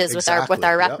our ages with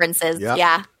our references. Yep.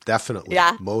 Yeah, definitely.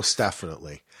 Yeah, most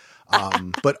definitely.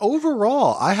 But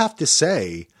overall, I have to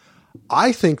say,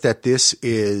 I think that this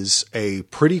is a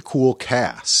pretty cool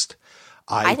cast.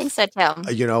 I think so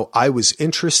too. I was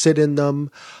interested in them.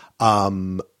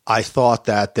 I thought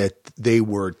that they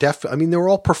were definitely, they were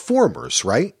all performers,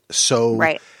 right? So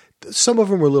right. Some of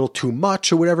them were a little too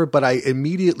much or whatever, but I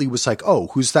immediately was like, oh,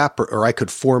 who's that? Or I could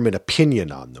form an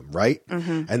opinion on them, right?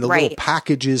 Mm-hmm. And the little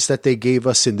packages that they gave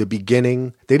us in the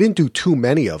beginning, they didn't do too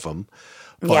many of them,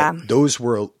 but those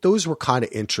were kind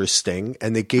of interesting,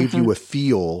 and they gave you a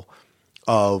feel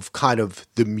of kind of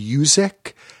the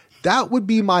music. That would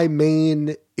be my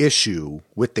main issue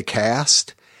with the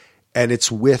cast, and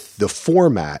it's with the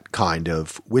format kind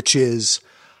of, which is,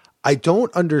 I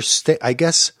don't understand. I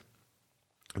guess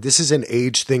this is an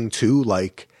age thing too.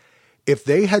 Like if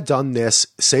they had done this,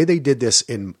 say they did this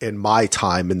in my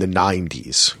time in the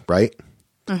 90s, right?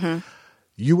 Mm-hmm.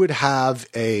 You would have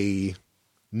a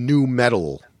nu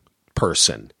metal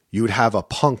person. You would have a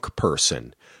punk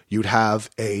person. You'd have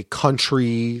a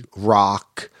country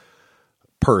rock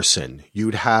person.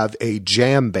 You'd have a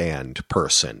jam band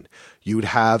person. You'd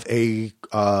have a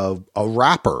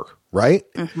rapper, right?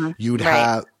 Mm-hmm. You'd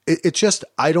have it's just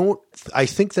I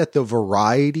think that the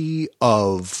variety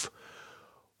of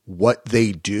what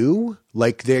they do,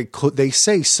 like they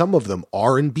say some of them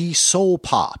R&B, soul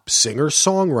pop, singer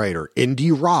songwriter,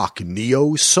 indie rock,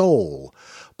 neo soul,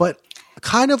 but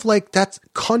kind of like that's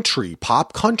country,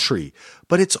 pop country,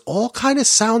 but it's all kind of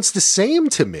sounds the same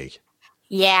to me.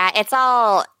 Yeah, it's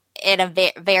all in a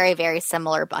very, very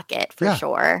similar bucket for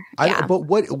sure. But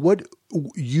what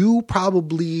you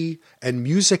probably, and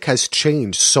music has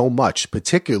changed so much,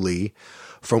 particularly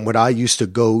from when I used to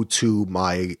go to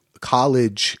my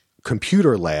college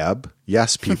computer lab.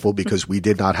 Yes, people, because we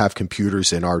did not have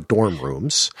computers in our dorm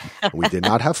rooms. We did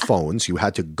not have phones. You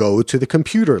had to go to the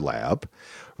computer lab,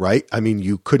 right? I mean,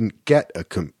 you couldn't get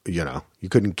you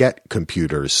couldn't get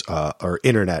computers or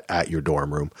internet at your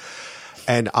dorm room.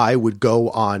 And I would go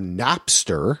on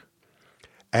Napster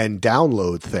and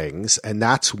download things. And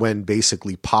that's when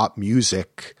basically pop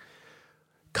music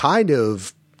kind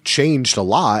of changed a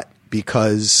lot,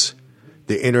 because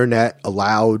the internet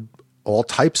allowed all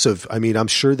types of, I mean, I'm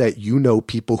sure that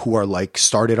people who are like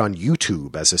started on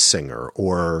YouTube as a singer,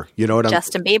 or,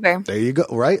 Justin Bieber. There you go.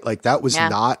 Right. Like that was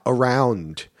not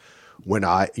around when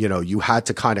you had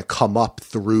to kind of come up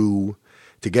through,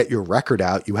 to get your record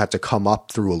out, you had to come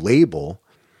up through a label.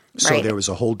 So there was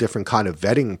a whole different kind of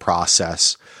vetting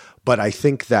process. But I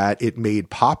think that it made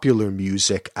popular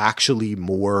music actually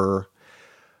more,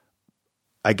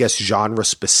 I guess, genre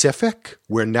specific,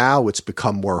 where now it's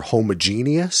become more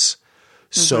homogeneous.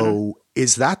 So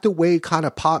is that the way kind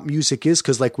of pop music is?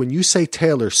 Because like when you say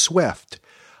Taylor Swift,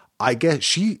 I guess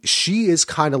she is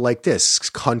kind of like this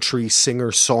country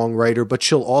singer songwriter, but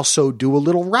she'll also do a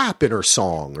little rap in her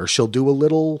song, or she'll do a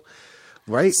little,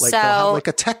 right? Like they'll have like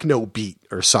a techno beat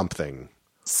or something.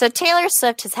 So Taylor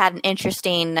Swift has had an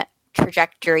interesting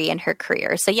trajectory in her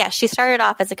career. So yeah, she started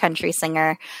off as a country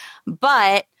singer,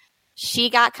 but she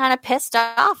got kind of pissed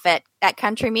off at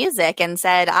country music and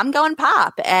said, I'm going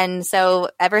pop. And so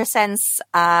ever since,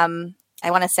 I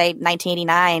want to say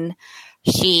 1989,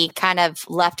 she kind of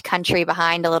left country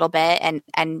behind a little bit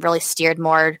and really steered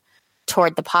more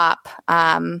toward the pop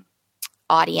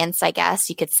audience, I guess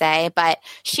you could say. But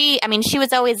she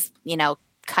was always,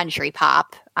 country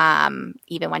pop,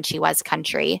 even when she was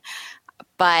country.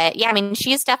 But yeah, I mean,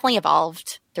 she's definitely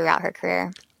evolved throughout her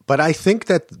career. But I think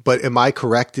but am I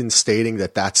correct in stating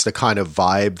that that's the kind of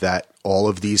vibe that all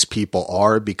of these people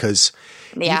are? Because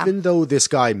even though this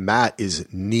guy, Matt, is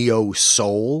neo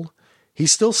soul, he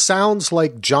still sounds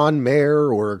like John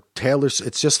Mayer or Taylor.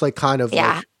 It's just like kind of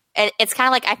like, it's kind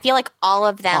of like, I feel like all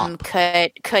of them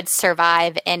could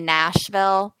survive in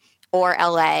Nashville or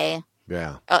LA.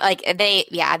 Yeah. Like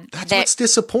That's what's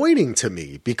disappointing to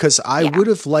me, because I would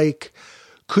have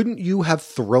couldn't you have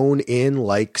thrown in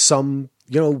like some,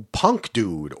 punk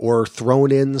dude, or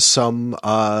thrown in some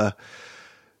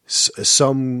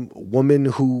woman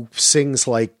who sings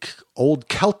like old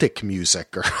Celtic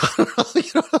music, or you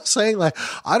know what I'm saying? Like,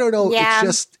 I don't know.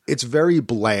 Yeah. It's very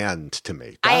bland to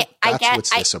me. That's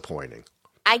what's disappointing.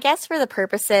 I guess for the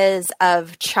purposes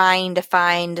of trying to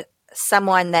find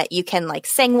someone that you can like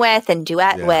sing with and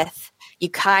duet with, you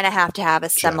kind of have to have a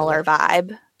similar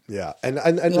vibe. Yeah. And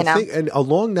the thing, and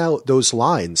along those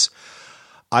lines,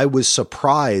 I was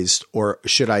surprised, or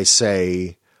should I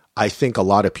say, I think a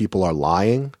lot of people are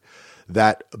lying,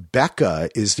 that Becca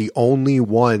is the only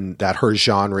one that her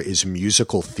genre is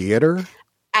musical theater.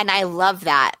 And I love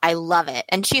that. I love it.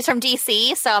 And she's from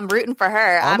DC, so I'm rooting for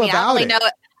her. I don't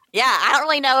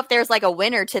really know if there's like a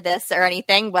winner to this or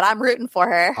anything, but I'm rooting for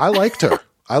her. I liked her.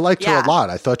 I liked her a lot.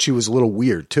 I thought she was a little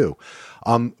weird too.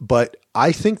 But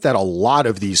I think that a lot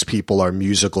of these people are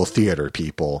musical theater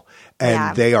people,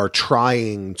 and they are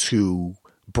trying to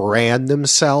brand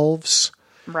themselves.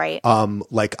 Right.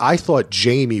 Like I thought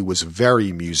Jamie was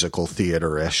very musical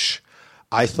theater-ish.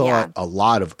 I thought a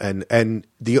lot of, and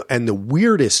the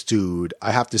weirdest dude,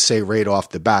 I have to say right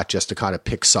off the bat, just to kind of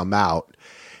pick some out,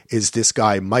 is this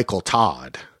guy, Michael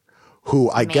Todd, who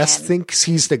I guess thinks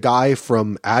he's the guy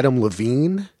from Adam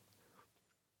Levine.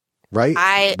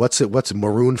 Right? What's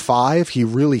Maroon 5? He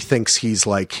really thinks he's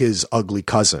like his ugly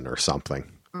cousin or something.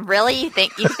 Really? You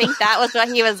think that was what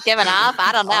he was giving off?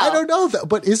 I don't know. I don't know.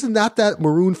 But isn't that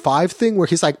Maroon 5 thing where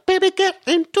he's like, baby, get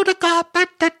into the car,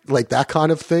 like that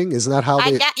kind of thing? Isn't that how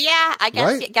they... I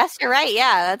guess you're right.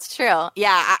 Yeah, that's true.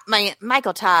 Yeah,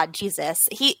 Michael Todd, Jesus.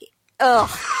 He's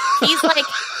like...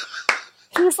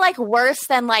 He's like worse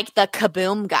than like the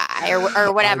Kaboom guy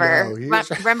or whatever.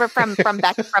 Remember from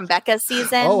Becca's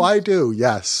season? Oh, I do.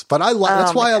 Yes, but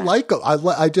that's why I like him. I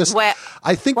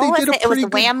think they did a pretty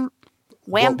good.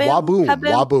 Waboom.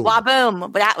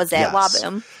 That was it. Yes.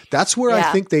 Waboom. That's where I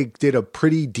think they did a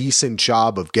pretty decent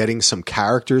job of getting some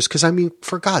characters. Because I mean,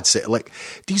 for God's sake, like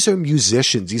these are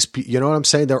musicians. You know what I'm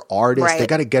saying? They're artists. Right. They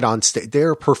got to get on stage.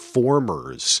 They're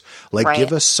performers. Like,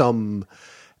 give us some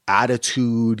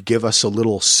attitude, give us a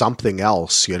little something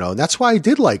else, and that's why I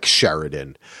did like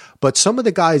Sheridan. But some of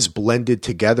the guys blended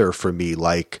together for me,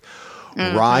 like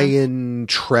Ryan,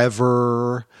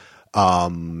 Trevor,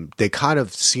 They kind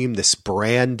of seem, this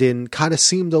Brandon kind of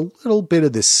seemed a little bit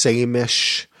of the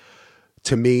same-ish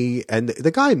to me. And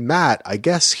the guy, Matt, I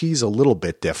guess he's a little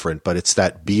bit different, but it's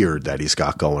that beard that he's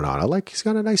got going on. He's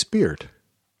got a nice beard.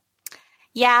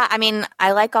 Yeah, I mean,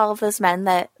 I like all of those men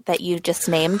that you just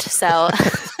named, so.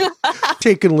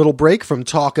 Taking a little break from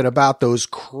talking about those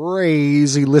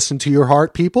crazy listen to your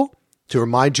heart people. To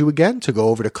remind you again, to go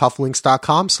over to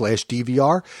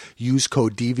cufflinks.com/DVR, use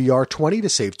code DVR20 to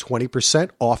save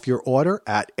 20% off your order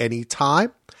at any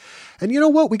time. And you know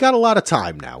what? We got a lot of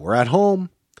time now. We're at home.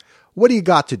 What do you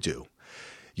got to do?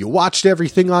 You watched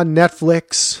everything on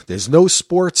Netflix. There's no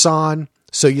sports on.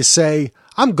 So you say,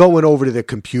 I'm going over to the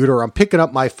computer. I'm picking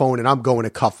up my phone and I'm going to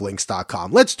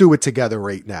cufflinks.com. Let's do it together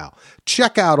right now.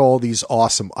 Check out all these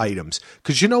awesome items.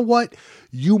 Because you know what?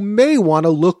 You may want to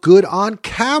look good on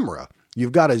camera.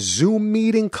 You've got a Zoom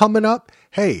meeting coming up.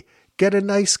 Hey, get a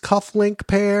nice cufflink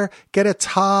pair, get a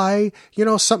tie,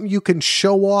 something you can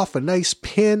show off, a nice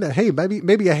pin. Hey,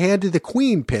 maybe a Hand of the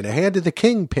Queen pin, a Hand of the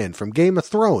King pin from Game of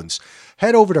Thrones.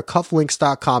 Head over to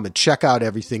cufflinks.com and check out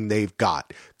everything they've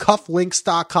got.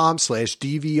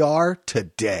 Cufflinks.com/DVR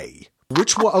today.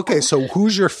 Which one? Okay, so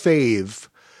who's your fave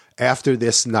after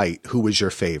this night? Who was your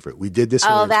favorite? We did this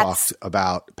when we talked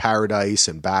about Paradise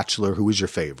and Bachelor. Who was your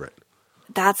favorite?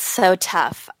 That's so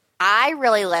tough. I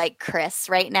really like Chris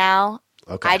right now.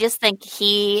 Okay. I just think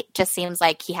he just seems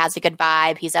like he has a good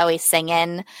vibe. He's always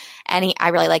singing, and I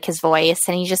really like his voice,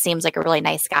 and he just seems like a really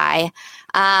nice guy.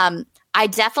 I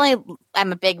definitely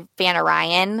am a big fan of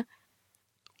Ryan.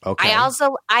 Okay.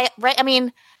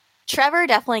 Trevor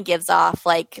definitely gives off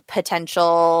like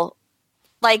potential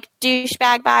like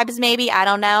douchebag vibes, maybe. I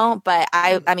don't know, but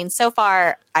I mean, so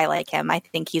far I like him. I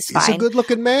think he's fine. He's a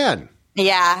good-looking man.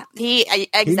 Yeah,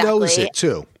 exactly. He knows it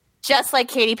too. Just like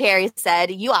Katy Perry said,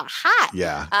 you are hot.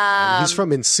 Yeah. He's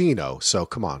from Encino, so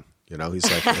come on. He's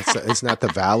like, isn't that the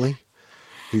Valley?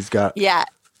 He's got. Yeah,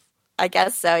 I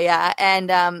guess so. Yeah.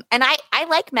 And I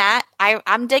like Matt.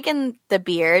 I'm digging the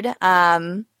beard.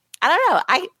 I don't know.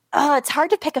 It's hard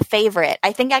to pick a favorite.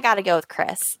 I think I got to go with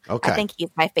Chris. Okay. I think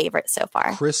he's my favorite so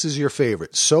far. Chris is your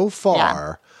favorite. So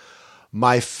far,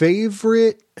 my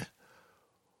favorite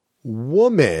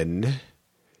woman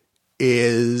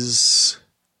is,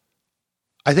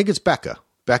 I think it's Becca.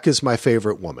 Becca's my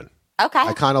favorite woman. Okay.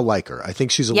 I kind of like her. I think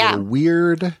she's a little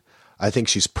weird. I think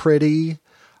she's pretty.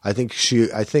 I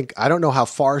don't know how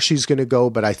far she's going to go,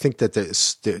 but I think that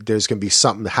there's going to be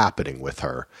something happening with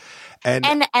her.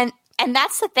 And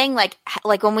that's the thing, like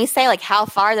when we say like how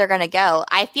far they're going to go,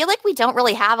 I feel like we don't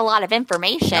really have a lot of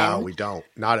information. No, we don't.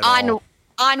 Not at all.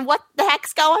 On what the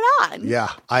heck's going on. Yeah,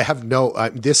 I have no,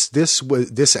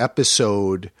 this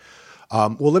episode.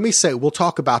 Well, let me say, we'll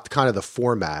talk about kind of the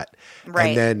format.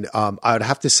 Right. And then I would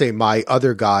have to say my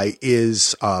other guy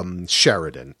is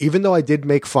Sheridan. Even though I did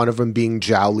make fun of him being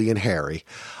jowly and hairy,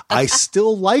 I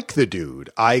still like the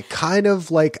dude. I kind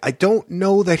of I don't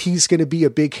know that he's going to be a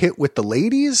big hit with the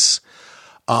ladies.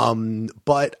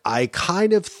 But I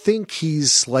kind of think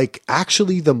he's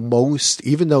actually the most,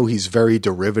 even though he's very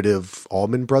derivative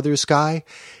Allman Brothers guy,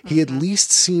 he at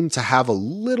least seemed to have a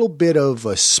little bit of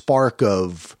a spark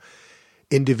of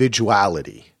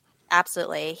individuality.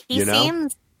 Absolutely.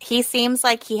 He seems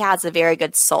like he has a very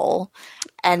good soul.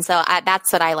 And so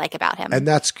that's what I like about him. And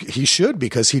he should,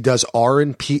 because he does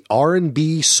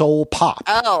R&B soul pop.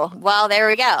 Oh, well, there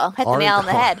we go. Hit the nail on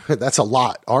the head. That's a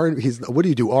lot. What do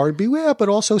you do? R&B? Yeah, but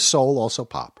also soul, also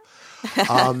pop.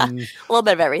 A little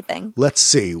bit of everything. Let's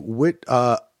see.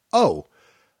 I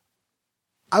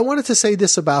wanted to say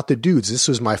this about the dudes. This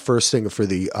was my first thing for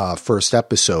the first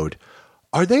episode.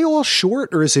 Are they all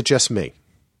short, or is it just me?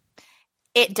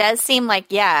 It does seem like,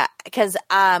 because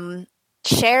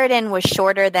Sheridan was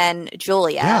shorter than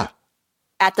Julia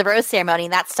at the rose ceremony,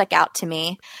 and that stuck out to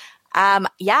me.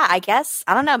 I guess,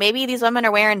 I don't know, maybe these women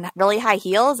are wearing really high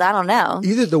heels. I don't know.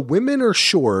 Either the women are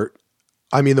short,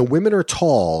 the women are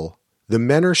tall, the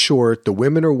men are short, the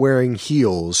women are wearing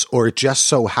heels, or it just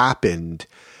so happened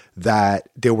that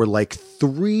there were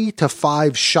 3 to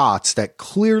 5 shots that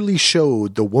clearly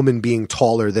showed the woman being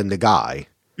taller than the guy.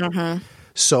 Mm-hmm.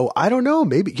 So I don't know,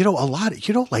 maybe, a lot,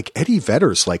 Eddie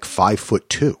Vedder's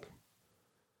 5'2".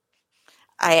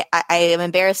 I am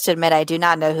embarrassed to admit I do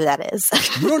not know who that is.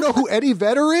 You don't know who Eddie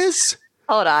Vedder is?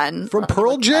 Hold on. From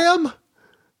Pearl Jam?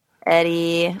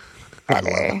 Eddie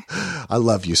Vedder. I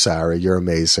love you, Sarah. You're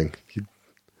amazing.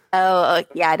 Oh,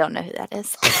 yeah, I don't know who that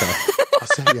is. Okay. I'll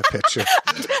send you a picture.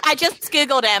 I just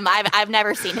Googled him. I've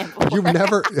never seen him before.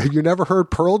 You never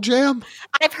heard Pearl Jam?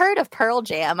 I've heard of Pearl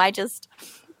Jam. I just,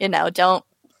 don't.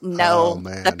 know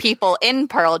man. the people in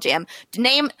Pearl Jam.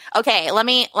 Let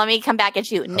me come back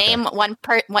at you. Name one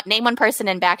person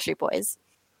in Backstreet Boys.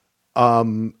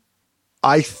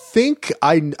 I think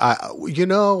I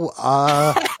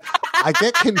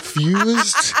get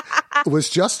confused.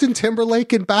 Was Justin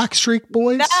Timberlake in Backstreet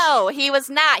Boys? No, he was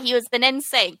not. He was in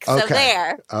NSYNC. So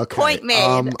there. Okay. Point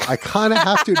made. I kind of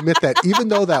have to admit that even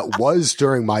though that was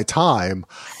during my time,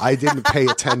 I didn't pay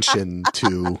attention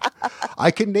to. I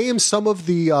can name some of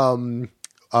the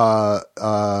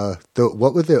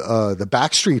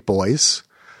Backstreet Boys.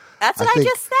 That's what I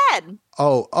just said.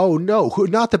 Oh no,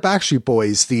 not the Backstreet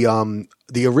Boys. The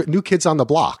New Kids on the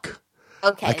Block.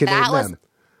 Okay, I can name them.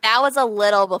 That was a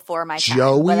little before my time.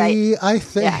 Joey, I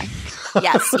think. Yeah.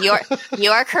 Yes,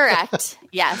 you are correct.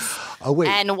 Yes. Oh wait,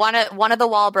 and one of the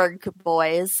Wahlberg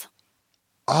boys.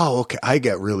 Oh, okay. I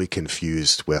get really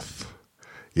confused with.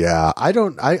 Yeah,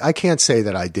 I can't say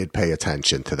that I did pay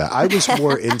attention to that. I was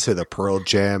more into the Pearl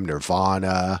Jam,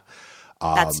 Nirvana.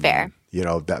 That's fair.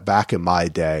 That back in my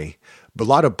day. But a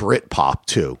lot of Britpop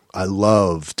too. I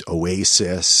loved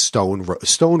Oasis,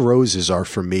 Stone Roses are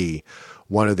for me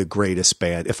one of the greatest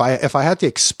band. If I had to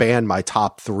expand my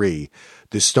top 3,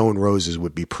 the Stone Roses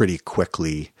would be pretty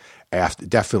quickly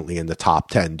definitely in the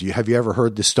top 10. Have you ever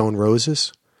heard the Stone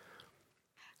Roses?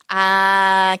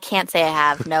 Can't say I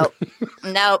have. Nope.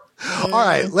 Nope. All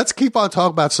right, let's keep on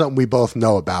talking about something we both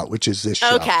know about, which is this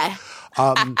show. Okay.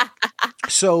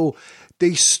 So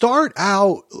they start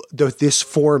out this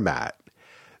format.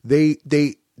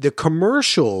 The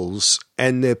commercials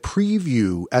and the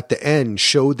preview at the end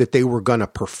showed that they were going to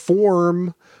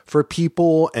perform for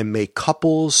people and make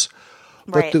couples.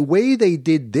 But the way they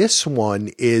did this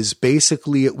one is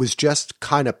basically it was just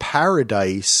kind of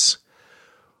Paradise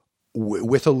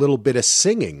with a little bit of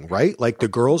singing, right? Like the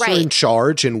girls are in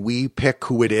charge and we pick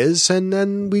who it is and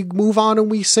then we move on and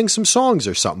we sing some songs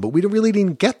or something. But we really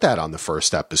didn't get that on the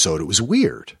first episode. It was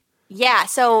weird. Yeah.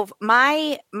 So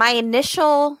my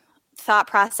initial thought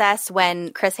process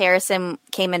when Chris Harrison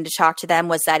came in to talk to them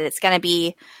was that it's going to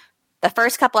be the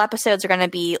first couple episodes are going to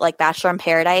be like Bachelor in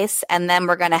Paradise, and then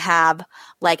we're going to have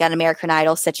like an American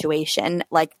Idol situation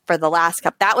like for the last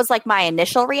couple. That was like my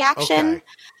initial reaction. Okay.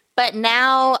 But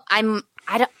now I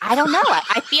don't know.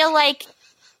 I feel like,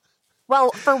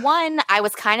 well, for one, I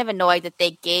was kind of annoyed that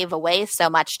they gave away so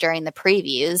much during the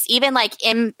previews. Even like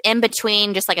in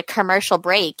between just like a commercial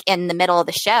break in the middle of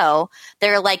the show,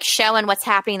 they're like showing what's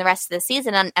happening the rest of the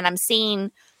season. And I'm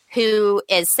seeing who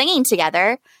is singing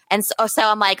together. And so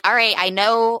I'm like, all right, I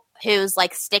know who's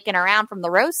like sticking around from the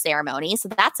rose ceremony. So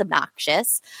that's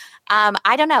obnoxious.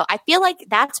 I don't know. I feel like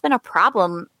that's been a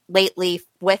problem lately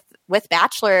with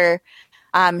Bachelor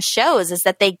shows, is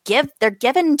that they're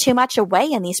giving too much away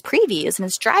in these previews, and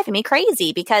it's driving me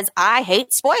crazy because I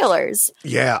hate spoilers.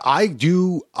 Yeah, I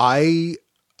do. I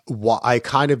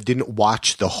kind of didn't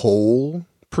watch the whole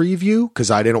preview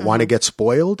because I didn't want to get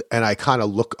spoiled, and I kind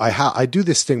of look. I do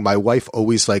this thing. My wife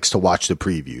always likes to watch the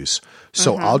previews,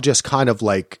 so I'll just kind of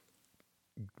like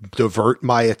divert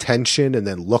my attention and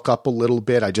then look up a little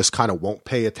bit. I just kind of won't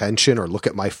pay attention or look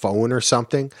at my phone or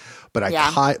something. But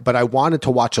I wanted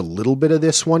to watch a little bit of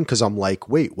this one because I'm like,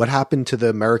 wait, what happened to the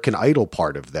American Idol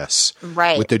part of this?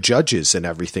 Right. With the judges and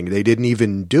everything. They didn't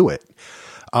even do it.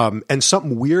 And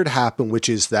something weird happened, which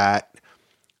is that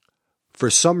for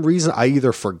some reason I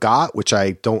either forgot, which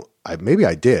maybe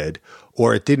I did,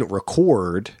 or it didn't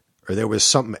record, or there was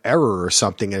some error or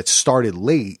something and it started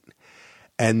late.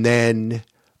 And then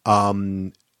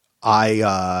I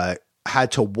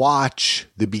had to watch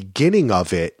the beginning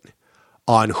of it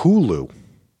on Hulu.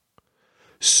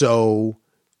 So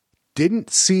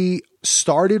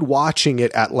started watching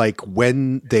it at like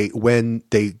when they went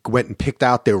and picked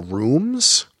out their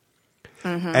rooms.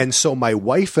 Mm-hmm. And so my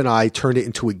wife and I turned it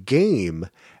into a game,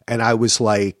 and I was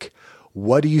like,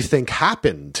 what do you think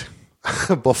happened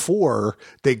before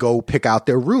they go pick out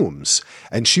their rooms?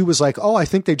 And she was like, oh, I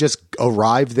think they just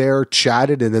arrived there,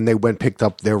 chatted, and then they went picked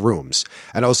up their rooms.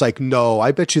 And I was like, no,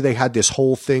 I bet you they had this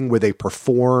whole thing where they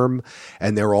perform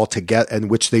and they're all together, and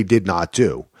which they did not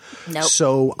do. Nope.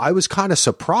 So I was kind of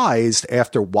surprised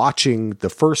after watching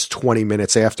the first 20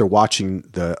 minutes, after watching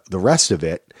the rest of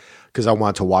it, because I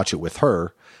wanted to watch it with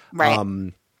her.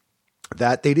 Right.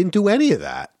 That they didn't do any of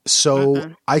that.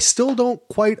 So I still don't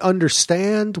quite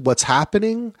understand what's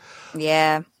happening.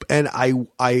 Yeah. And I'm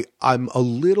a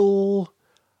little,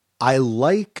 I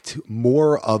liked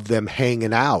more of them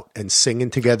hanging out and singing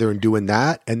together and doing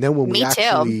that. And then when we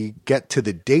actually get to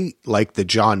the date, like the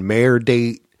John Mayer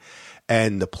date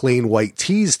and the Plain White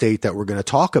Tees date that we're going to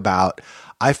talk about,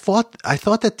 I thought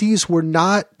that these were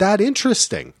not that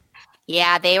interesting.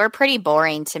 Yeah, they were pretty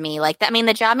boring to me. Like, I mean,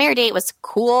 the John Mayer date was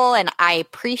cool, and I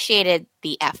appreciated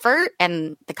the effort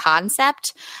and the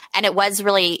concept, and it was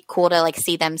really cool to like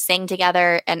see them sing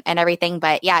together and everything.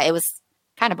 But yeah, it was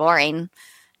kind of boring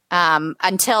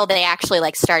until they actually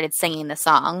like started singing the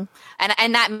song,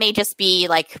 and that may just be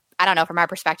like, I don't know, from our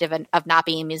perspective of not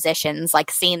being musicians,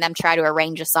 like seeing them try to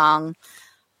arrange a song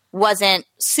wasn't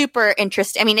super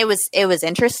interesting. I mean, it was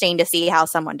interesting to see how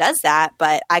someone does that,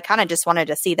 but I kind of just wanted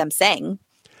to see them sing.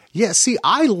 Yeah, see,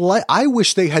 I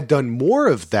wish they had done more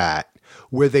of that,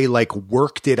 where they like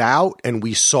worked it out and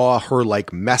we saw her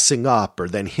like messing up, or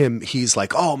then he's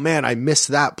like, oh man, I missed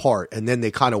that part. And then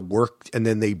they kind of worked and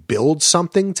then they build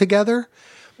something together.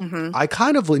 Mm-hmm. I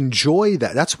kind of enjoy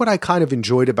that. That's what I kind of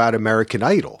enjoyed about American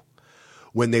Idol,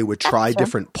 when they would try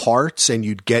different parts and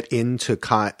you'd get into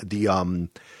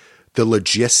the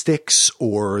logistics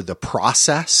or the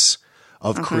process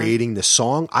of creating the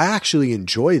song. I actually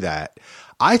enjoy that.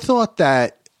 I thought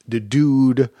that the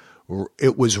dude,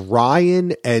 it was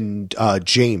Ryan and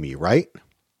Jamie, right?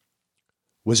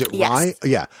 Was it Ryan?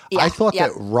 Yeah. I thought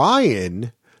that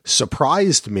Ryan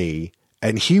surprised me,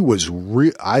 and he was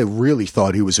I really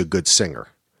thought he was a good singer.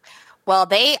 Well,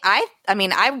 I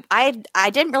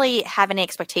didn't really have any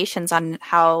expectations on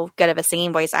how good of a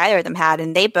singing voice either of them had,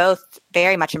 and they both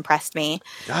very much impressed me.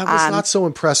 I was not so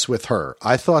impressed with her.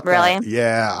 I thought really?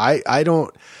 I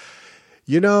don't,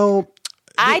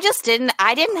 I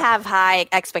didn't have high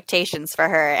expectations for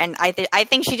her, and I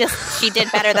think she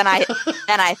did better than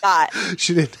I thought.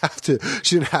 She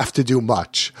didn't have to do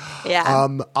much.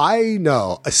 Yeah. I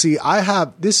know. See,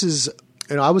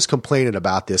 I was complaining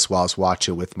about this while I was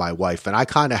watching with my wife, and I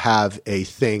kind of have a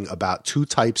thing about two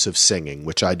types of singing,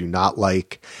 which I do not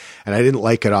like, and I didn't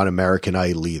like it on American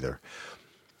Idol either,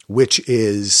 which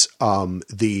is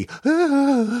the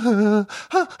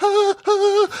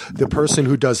person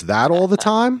who does that all the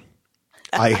time.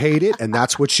 I hate it, and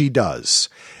that's what she does.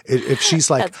 If she's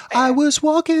like, I was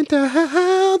walking down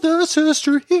the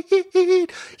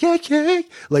street, yeah,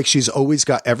 like she's always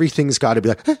got, everything's got to be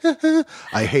like,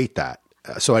 I hate that.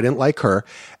 So I didn't like her.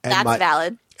 And that's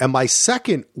valid. And my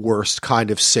second worst kind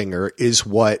of singer is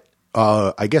what,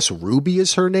 I guess Ruby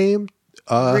is her name.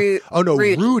 Rudy.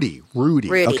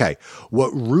 Okay.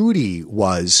 What Rudy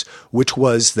was, which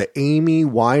was the Amy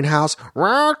Winehouse,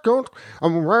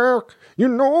 you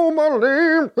know my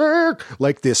name,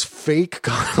 like this fake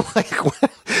kind of like,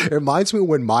 it reminds me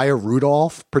when Maya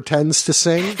Rudolph pretends to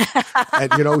sing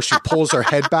and, she pulls her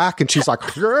head back and she's like,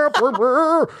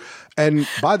 and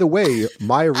by the way,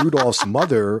 Maya Rudolph's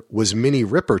mother was Minnie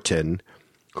Riperton,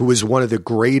 who was one of the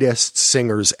greatest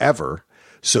singers ever.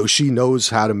 So she knows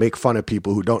how to make fun of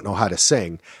people who don't know how to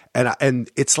sing. And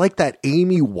it's like that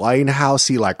Amy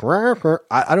Winehousey, like,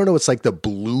 I don't know. It's like the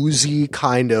bluesy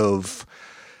kind of,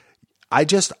 I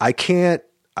think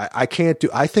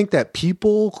that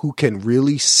people who can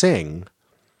really sing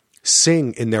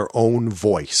in their own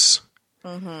voice.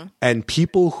 Mm-hmm. And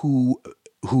people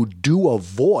who do a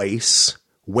voice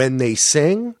when they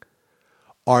sing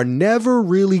are never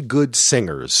really good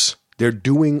singers. They're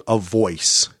doing a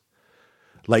voice.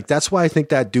 Like, that's why I think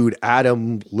that dude,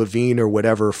 Adam Levine or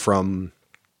whatever from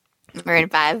Maroon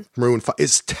 5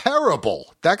 is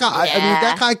terrible. That guy,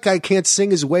 yeah. that guy can't sing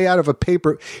his way out of a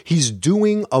paper. He's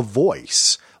doing a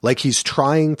voice. Like, he's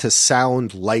trying to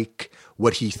sound like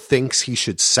what he thinks he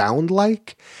should sound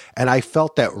like. And I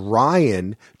felt that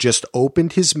Ryan just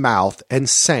opened his mouth and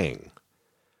sang,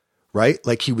 right?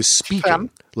 Like he was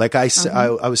speaking. Like I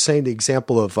was saying the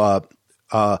example of,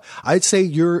 I'd say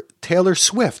you're Taylor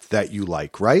Swift that you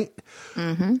like, right?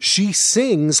 Mm-hmm. She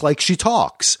sings like she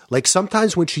talks. Like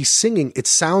sometimes when she's singing, it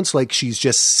sounds like she's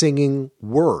just singing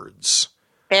words.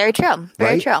 Very true.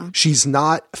 Very true. She's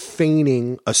not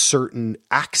feigning a certain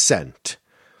accent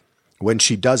when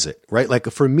she does it, right? Like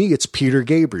for me, it's Peter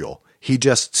Gabriel. He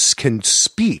just can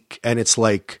speak and it's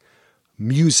like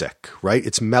music, right?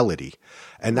 It's melody.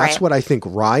 And that's what I think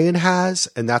Ryan has.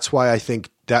 And that's why I think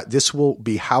that this will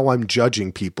be how I'm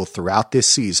judging people throughout this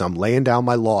season. I'm laying down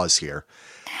my laws here.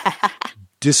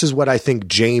 This is what I think.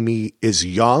 Jamie is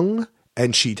young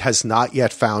and she has not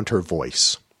yet found her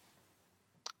voice.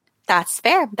 That's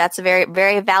fair. That's a very,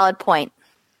 very valid point.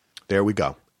 There we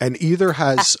go. And either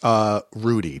has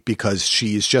Rudy, because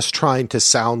she's just trying to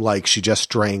sound like she just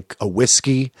drank a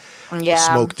whiskey,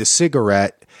 smoked a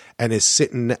cigarette, and is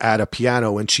sitting at a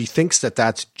piano, and she thinks that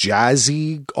that's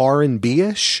jazzy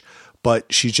R&B-ish,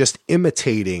 but she's just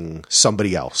imitating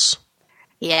somebody else.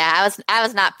 Yeah, I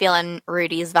was not feeling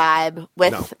Rudy's vibe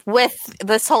with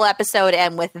this whole episode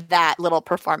and with that little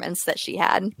performance that she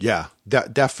had. Yeah,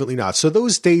 definitely not. So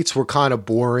those dates were kind of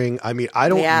boring. I mean, I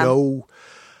don't know.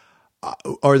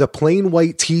 Are the Plain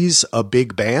White T's a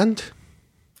big band?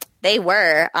 They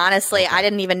were. Honestly, I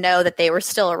didn't even know that they were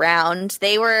still around.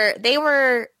 They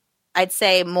were I'd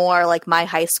say more like my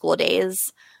high school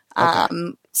days.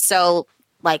 So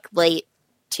like late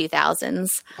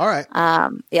 2000s. All right.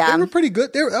 Yeah. They were pretty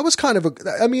good. That was kind of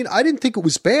I mean, I didn't think it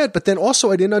was bad, but then also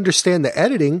I didn't understand the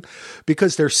editing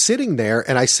because they're sitting there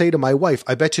and I say to my wife,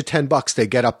 I bet you $10 they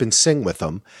get up and sing with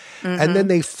them. Mm-hmm. And then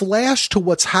they flash to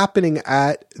what's happening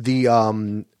at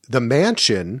the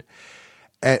mansion,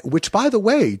 which by the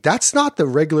way, that's not the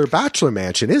regular Bachelor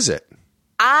mansion, is it?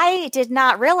 I did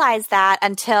not realize that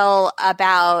until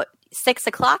about 6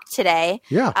 o'clock today.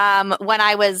 Yeah. When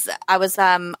I was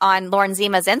on Lauren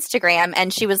Zima's Instagram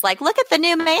and she was like, look at the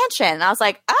new mansion. And I was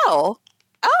like, oh,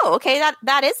 okay.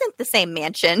 That isn't the same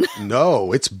mansion.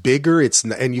 No, it's bigger.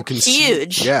 And you can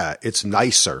huge. See, yeah, it's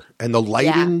nicer. And the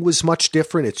lighting was much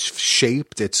different. It's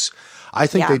shaped. I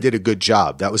think they did a good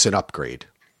job. That was an upgrade.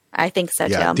 I think so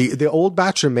too. The old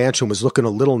Bachelor mansion was looking a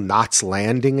little Knots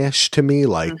Landing-ish to me.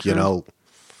 Like, you know,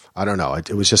 I don't know.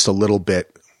 It was just a little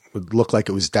bit. It looked like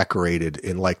it was decorated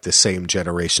in like the same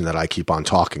generation that I keep on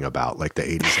talking about, like the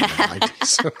 80s and the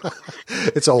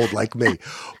 90s. It's old like me.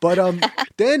 But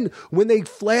then when they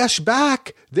flash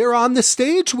back, they're on the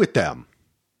stage with them.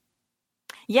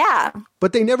 Yeah.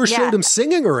 But they never showed them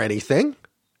singing or anything.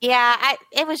 Yeah,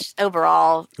 it was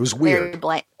overall. It was weird.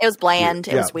 It was bland.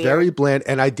 It was weird. Very bland.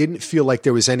 And I didn't feel like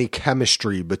there was any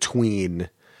chemistry between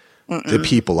the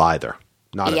people either.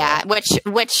 Not at all.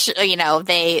 Which you know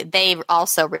they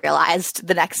also realized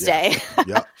the next day.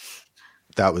 Yep,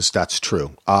 that's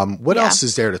true. What else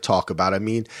is there to talk about? I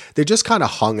mean, they just kind of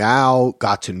hung out,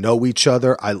 got to know each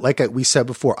other. We said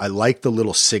before, I like the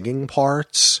little singing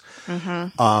parts.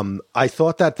 Mm-hmm. I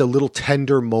thought that the little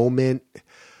tender moment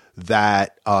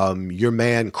that your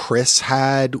man Chris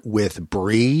had with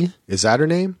Bree, is that her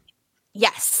name?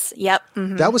 Yes. Yep.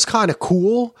 Mm-hmm. That was kind of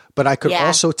cool, but I could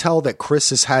also tell that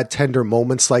Chris has had tender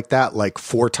moments like that like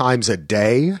 4 times a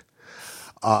day.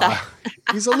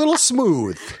 He's a little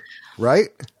smooth, right?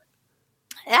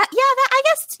 I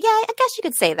guess you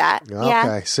could say that. Okay.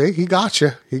 Yeah. See, he got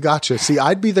you. See,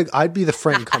 I'd be the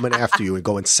friend coming after you and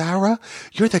going, Sarah,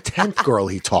 you're the 10th girl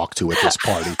he talked to at this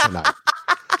party tonight.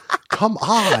 Come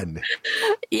on.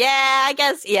 Yeah, I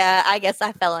guess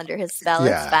I fell under his spell.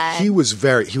 Yeah, it's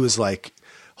fine. he was like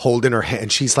holding her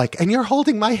hand. She's like, and you're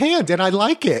holding my hand and I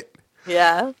like it.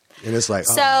 Yeah. And it's like,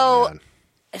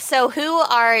 So who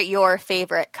are your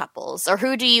favorite couples or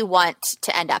who do you want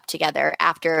to end up together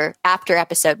after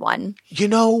episode 1? You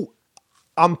know,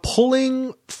 I'm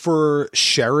pulling for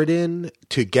Sheridan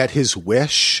to get his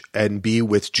wish and be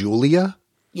with Julia.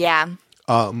 Yeah.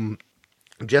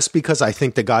 Just because I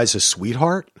think the guy's a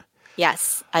sweetheart.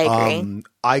 Yes, I agree.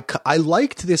 I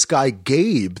liked this guy,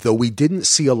 Gabe, though we didn't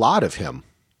see a lot of him.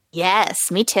 Yes,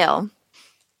 me too.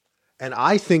 And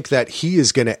I think that he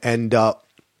is going to end up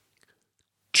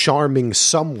charming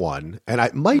someone. And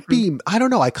it might be, I don't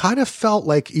know, I kind of felt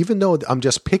like, even though I'm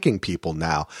just picking people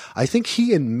now, I think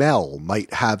he and Mel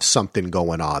might have something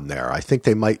going on there. I think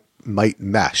they might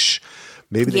mesh.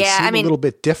 Maybe they seem a little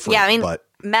bit different. Yeah, I mean, but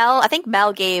I think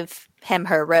Mel gave him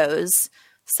her rose.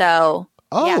 So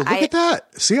look at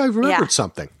that. See, I remembered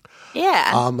something.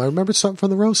 Yeah. I remembered something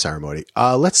from the rose ceremony.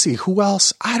 Let's see, who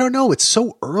else? I don't know. It's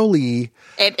so early.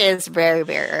 It is very,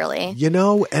 very early. You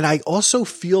know, and I also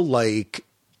feel like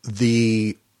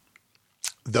the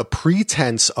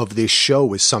pretense of this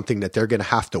show is something that they're going to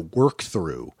have to work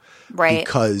through. Right.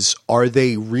 Because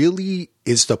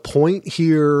is the point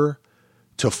here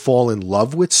to fall in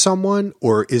love with someone,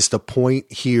 or is the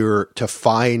point here to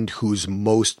find who's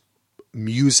most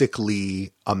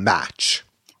musically a match?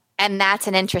 And that's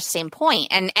an interesting point.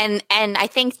 And I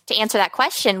think to answer that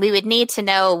question, we would need to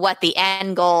know what the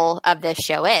end goal of this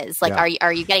show is. Like,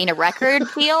 are you getting a record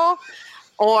deal?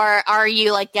 Or are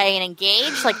you like getting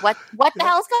engaged? Like what the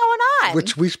hell's going on?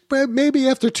 Which maybe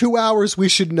after 2 hours we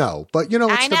should know. But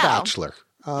it's The Bachelor.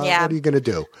 What are you going to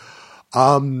do?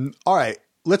 All right.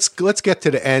 Let's get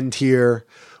to the end here.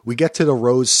 We get to the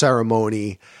rose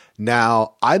ceremony.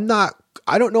 Now, I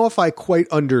don't know if I quite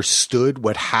understood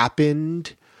what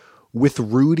happened with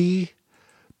Rudy,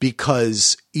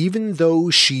 because even though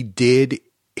she did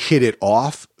hit it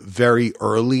off very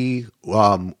early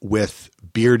with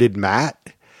Bearded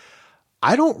Matt,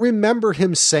 I don't remember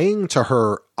him saying to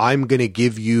her, I'm going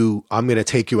to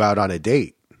take you out on a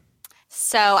date.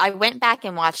 So I went back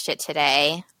and watched it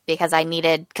today because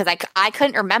I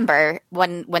couldn't remember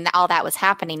when all that was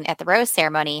happening at the rose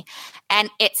ceremony. And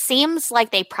it seems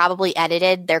like they probably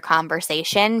edited their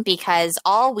conversation, because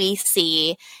all we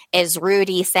see is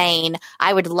Rudy saying,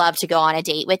 "I would love to go on a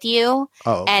date with you."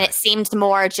 Oh, okay. And it seemed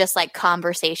more just like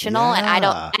conversational. And I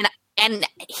don't, and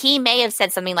he may have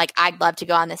said something like, "I'd love to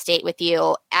go on this date with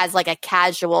you," as like a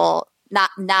casual,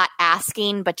 not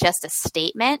asking, but just a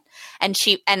statement. And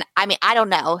I mean, I don't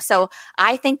know. So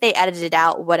I think they edited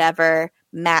out whatever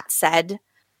Matt said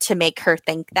to make her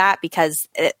think that, because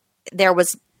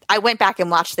I went back and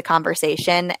watched the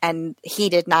conversation, and he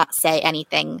did not say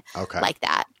anything like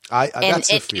that.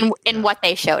 In what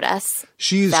they showed us.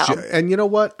 And you know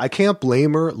what? I can't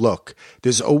blame her. Look,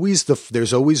 there's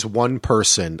always one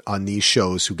person on these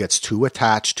shows who gets too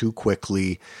attached too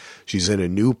quickly. She's in a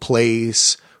new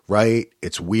place, right?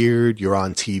 It's weird. You're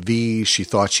on TV. She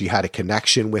thought she had a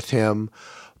connection with him,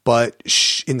 but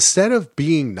instead of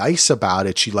being nice about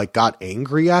it, she like got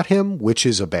angry at him, which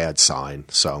is a bad sign.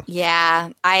 So yeah,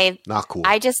 not cool.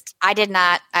 I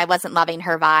wasn't loving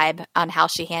her vibe on how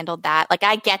she handled that. Like,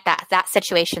 I get that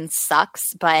situation sucks,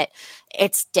 but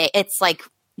it's like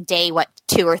day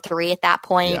 2 or 3 at that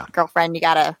point. Yeah. Girlfriend, you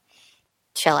gotta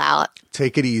chill out.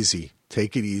 Take it easy.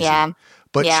 Yeah.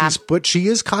 But she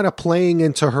is kind of playing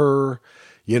into her,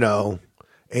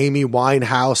 Amy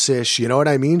Winehouse-ish, you know what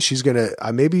I mean? She's going to,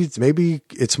 maybe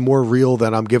it's more real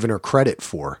than I'm giving her credit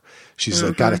for. She's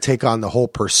got to take on the whole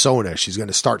persona. She's going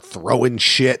to start throwing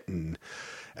shit and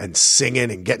singing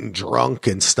and getting drunk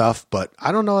and stuff. But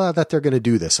I don't know that they're going to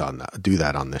do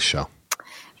that on this show.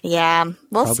 Yeah,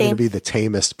 we'll Probably see. going to be the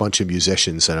tamest bunch of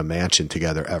musicians in a mansion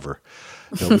together ever.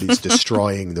 Nobody's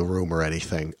destroying the room or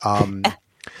anything.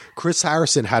 Chris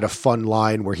Harrison had a fun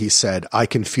line where he said, "I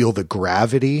can feel the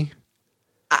gravity."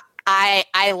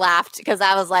 I laughed because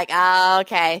I was like, "Oh,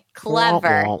 okay,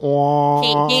 clever."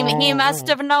 He must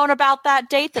have known about that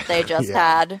date that they just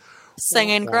had,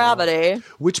 singing Gravity.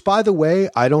 Which, by the way,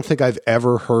 I don't think I've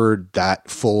ever heard that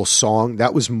full song.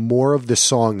 That was more of the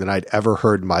song than I'd ever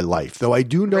heard in my life. Though I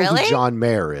do know who John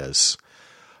Mayer is.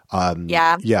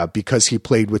 Yeah, because he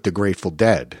played with the Grateful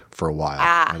Dead for a while.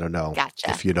 I don't know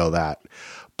if you know that.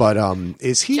 But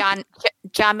is he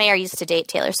John Mayer used to date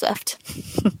Taylor Swift?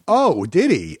 Oh,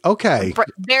 did he? Okay,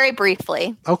 very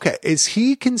briefly. Okay, is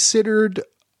he considered?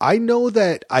 I know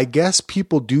that I guess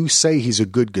people do say he's a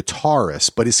good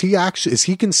guitarist, but is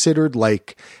he considered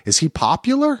like? Is he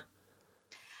popular?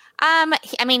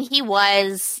 I mean, he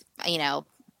was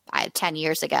 10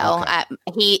 years ago.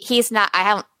 Okay. He's not.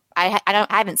 I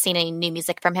haven't seen any new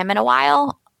music from him in a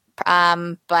while.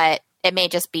 But it may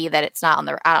just be that it's not on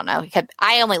the, I don't know.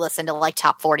 I only listen to like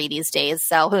top 40 these days,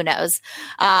 so who knows?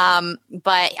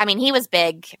 But I mean, he was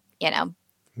big,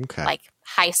 like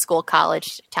high school,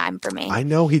 college time for me. I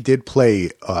know he did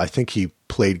play, I think he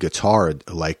played guitar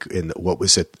like in, what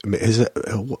was it?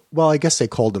 Well, I guess they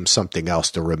called him something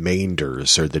else, the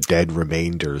Remainders or the Dead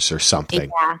Remainders or something.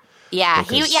 Yeah.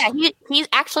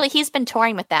 He's been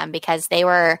touring with them because they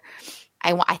were,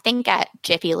 I think at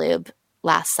Jiffy Lube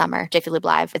last summer. Jiffy Lube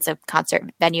Live. It's a concert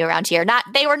venue around here.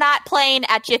 They were not playing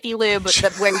at Jiffy Lube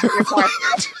where you're for.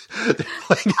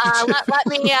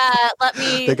 Let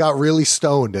me. They got really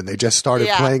stoned and they just started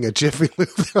playing at Jiffy Lube.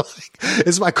 They're like,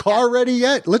 "Is my car ready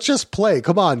yet? Let's just play.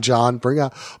 Come on, John, bring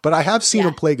out." But I have seen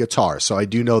him play guitar, so I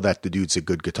do know that the dude's a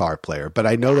good guitar player. But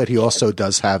I know that he also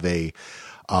does have he's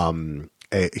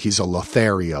a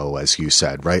Lothario, as you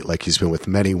said, right? Like he's been with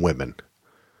many women.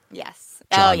 Yes.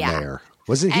 John Mayer.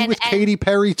 Wasn't he with Katy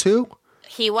Perry too?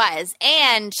 He was.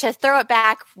 And to throw it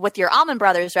back with your Allman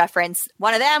Brothers reference,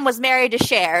 one of them was married to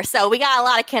Cher. So we got a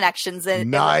lot of connections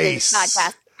in this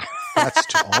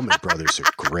podcast. Allman Brothers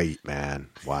are great, man.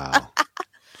 Wow.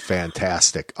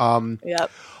 Fantastic.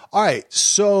 Yep. All right.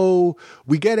 So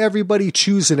we get everybody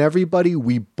choosing everybody.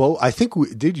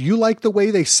 Did you like the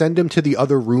way they send him to the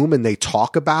other room and they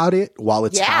talk about it while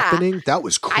it's happening? That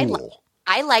was cool.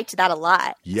 I liked that a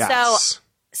lot. Yes.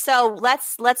 So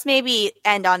let's maybe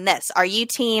end on this. Are you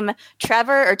team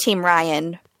Trevor or team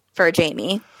Ryan for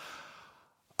Jamie?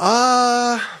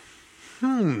 Let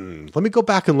me go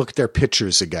back and look at their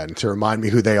pictures again to remind me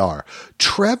who they are.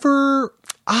 Trevor,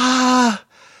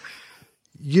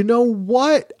 you know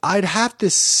what? I'd have to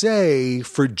say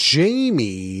for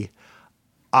Jamie,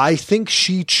 I think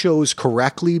she chose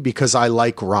correctly because I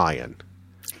like Ryan.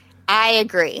 I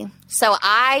agree. So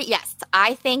I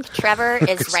think Trevor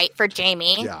is right for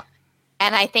Jamie. Yeah.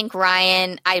 And I think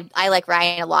Ryan, I like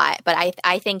Ryan a lot, but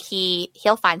I think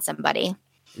he'll find somebody.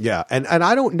 Yeah. And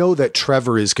I don't know that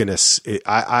Trevor is going to,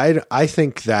 I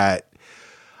think that,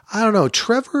 I don't know.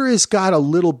 Trevor has got a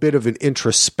little bit of an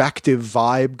introspective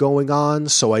vibe going on,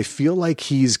 so I feel like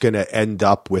he's going to end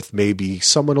up with maybe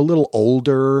someone a little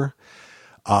older,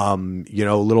 a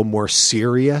little more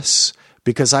serious,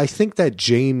 because I think that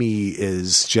Jamie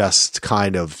is just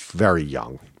kind of very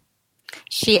young.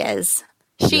 She is.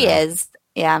 She is.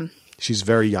 Yeah. She's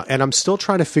very young. And I'm still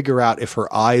trying to figure out if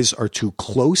her eyes are too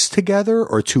close together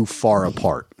or too far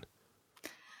apart.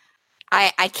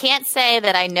 I can't say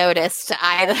that I noticed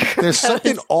either. There's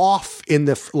something off in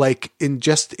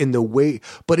the way,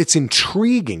 but it's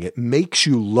intriguing. It makes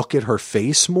you look at her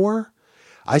face more.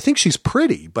 I think she's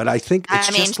pretty, but I think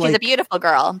she's a beautiful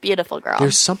girl. Beautiful girl.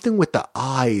 There's something with the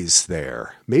eyes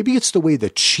there. Maybe it's the way the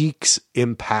cheeks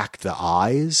impact the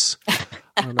eyes.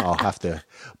 I don't know. I'll have to.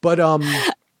 But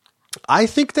I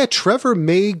think that Trevor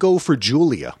may go for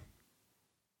Julia.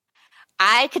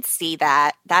 I could see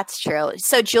that. That's true.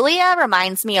 So Julia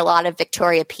reminds me a lot of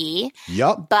Victoria P.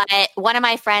 Yep. But one of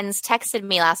my friends texted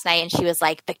me last night and she was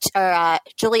like,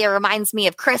 Julia reminds me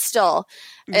of Crystal.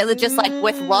 It was just like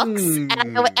with looks. And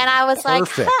I was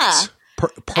perfect. Like, huh.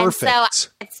 Perfect. And so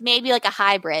it's maybe like a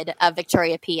hybrid of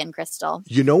Victoria P and Crystal.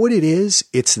 You know what it is?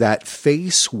 It's that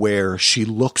face where she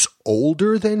looks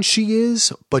older than she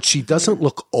is, but she doesn't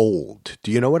look old.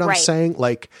 Do you know what I'm saying?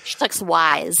 Like, she looks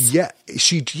wise. Yeah,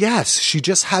 she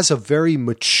just has a very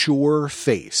mature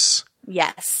face.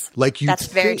 Yes. Like that's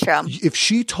very true. If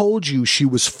she told you she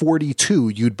was 42,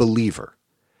 you'd believe her.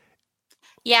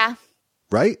 Yeah.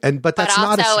 Right? But that's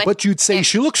but you'd say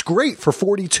she looks great for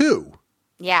 42.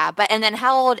 Yeah, and then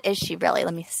how old is she really?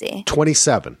 Let me see.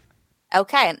 27.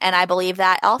 Okay, and I believe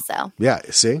that also. Yeah,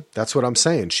 see? That's what I'm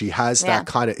saying. She has that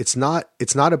kind of it's not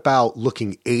about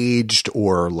looking aged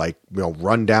or like,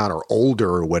 run down or older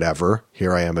or whatever.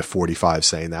 Here I am at 45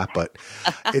 saying that, but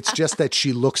it's just that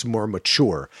she looks more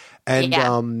mature. And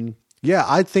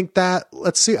I think that,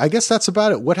 let's see. I guess that's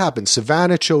about it. What happened?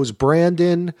 Savannah chose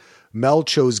Brandon, Mel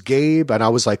chose Gabe, and I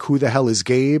was like, who the hell is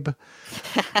Gabe?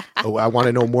 I want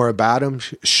to know more about him.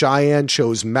 Cheyenne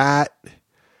chose Matt.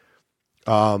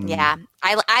 I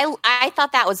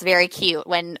thought that was very cute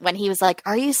when he was like,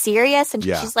 "Are you serious?" And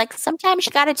she's like, "Sometimes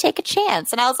you got to take a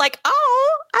chance." And I was like,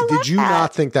 "Oh, I love that." Did you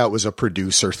not think that was a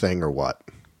producer thing or what?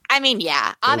 I mean,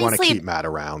 yeah, obviously, they want to keep Matt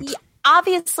around. Yeah,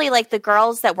 obviously, like the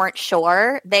girls that weren't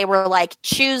sure, they were like,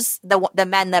 choose the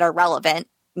men that are relevant.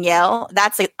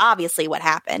 That's obviously what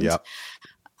happened. Yep.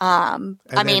 We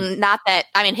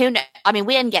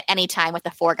didn't get any time with the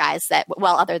four guys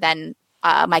other than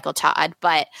Michael Todd,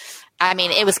 but I mean,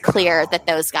 it was clear that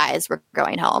those guys were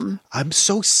going home. I'm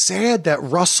so sad that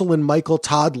Russell and Michael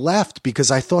Todd left because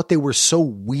I thought they were so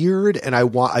weird and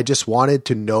I just wanted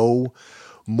to know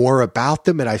more about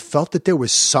them. And I felt that there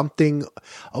was something,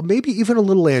 maybe even a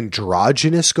little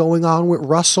androgynous going on with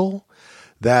Russell.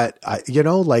 That,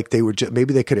 like they were,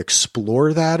 maybe they could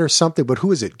explore that or something. But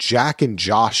who is it? Jack and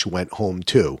Josh went home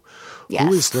too.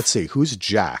 Yes. Let's see, who's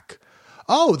Jack?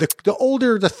 Oh, the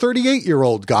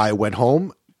 38-year-old guy went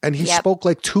home and he spoke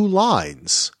like 2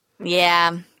 lines.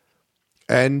 Yeah.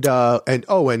 And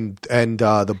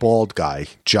the bald guy,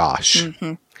 Josh.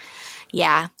 Mm-hmm.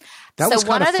 Yeah. That was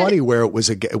kind of funny where it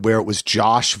was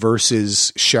Josh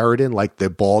versus Sheridan, like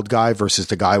the bald guy versus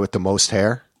the guy with the most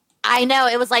hair. I know.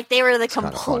 It was like they were the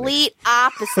complete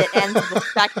opposite ends of the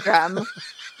spectrum.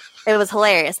 It was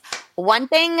hilarious. One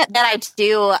thing that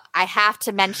I have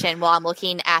to mention while I'm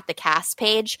looking at the cast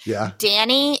page. Yeah.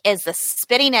 Danny is the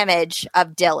spitting image of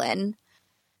Dylan.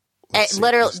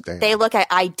 They look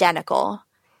identical.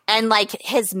 And like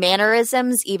his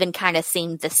mannerisms even kind of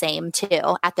seemed the same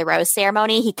too at the rose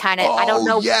ceremony. He kind of, I don't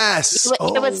know. Yes. It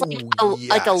was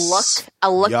like a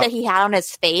look that he had on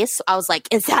his face. I was like,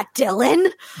 is that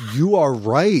Dylan? You are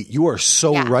right. You are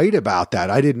so right about that.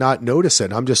 I did not notice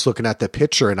it. I'm just looking at the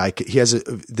picture and he has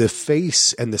the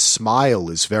face and the smile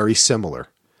is very similar.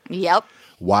 Yep.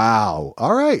 Wow.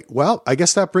 All right. Well, I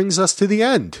guess that brings us to the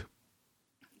end.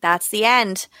 That's the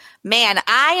end. Man,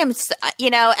 I am,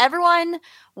 everyone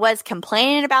was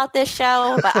complaining about this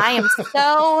show, but I am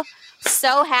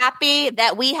so happy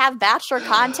that we have Bachelor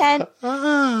content.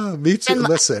 Me too.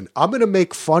 Listen, I'm going to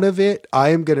make fun of it. I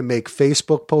am going to make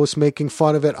Facebook posts making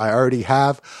fun of it. I already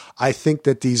have. I think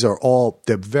that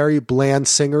they're very bland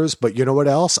singers, but you know what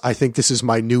else? I think this is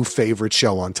my new favorite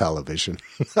show on television.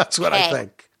 That's what I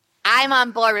think. I'm on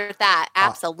board with that.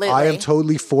 Absolutely. I am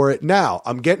totally for it. Now,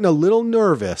 I'm getting a little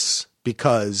nervous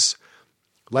because,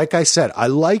 like I said, I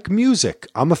like music.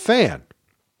 I'm a fan.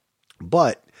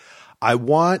 But I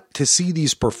want to see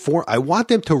these I want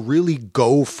them to really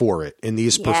go for it in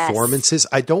these performances.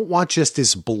 I don't want just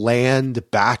this bland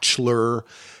bachelor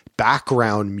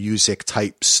background music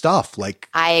type stuff. Like,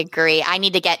 I agree. I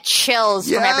need to get chills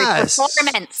from every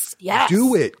performance. Yes.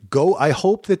 Do it. Go. I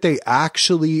hope that they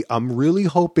actually, I'm really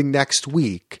hoping next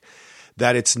week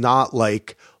that it's not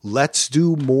like, let's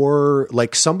do more,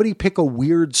 like somebody pick a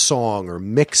weird song or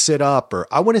mix it up. Or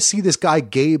I want to see this guy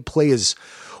Gabe play his,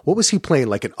 what was he playing?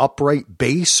 Like an upright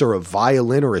bass or a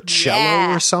violin or a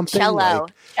cello or something? Cello,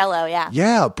 yeah.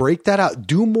 Yeah, break that out.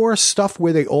 Do more stuff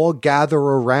where they all gather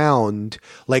around.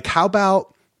 Like, how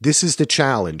about, this is the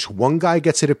challenge. One guy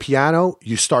gets at a piano,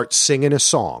 you start singing a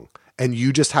song, and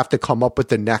you just have to come up with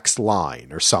the next line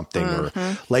or something. Or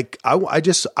like, I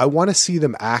want to see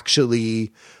them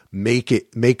actually make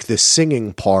the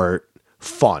singing part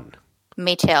fun.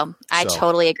 Me too. I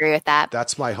totally agree with that.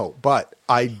 That's my hope. But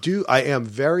I am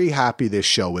very happy this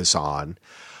show is on.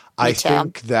 I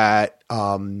think that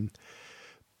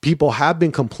people have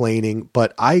been complaining,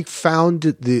 but I found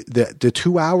the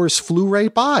 2 hours flew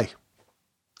right by.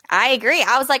 I agree.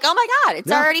 I was like, oh my God,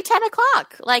 it's already 10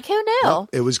 o'clock. Like, who knew? No,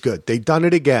 it was good. They've done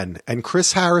it again. And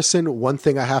Chris Harrison, one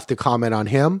thing I have to comment on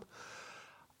him,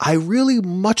 I really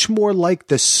much more like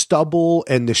the stubble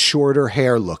and the shorter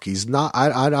hair look. He's not,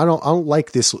 I don't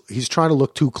like this. He's trying to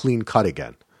look too clean cut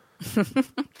again.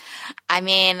 I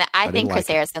mean, I think Chris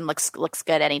Harrison looks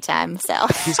good anytime. So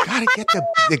he's got to get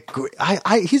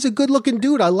the he's a good looking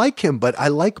dude. I like him, but I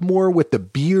like more with the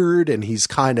beard, and he's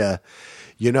kind of,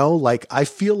 like, I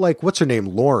feel like, what's her name?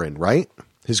 Lauren, right?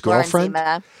 His girlfriend.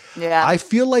 Yeah. I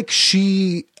feel like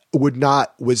she would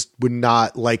not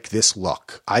like this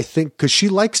look. I think because she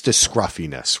likes the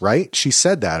scruffiness, right? She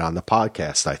said that on the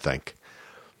podcast, I think.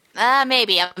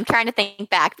 Maybe. I'm trying to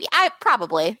think back.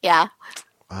 Probably, yeah.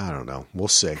 I don't know. We'll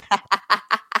see.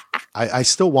 I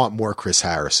still want more Chris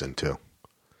Harrison too.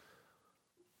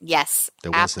 Yes,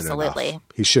 there wasn't absolutely. Enough.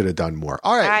 He should have done more.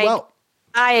 All right. Well,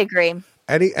 I agree.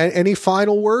 Any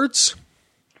final words?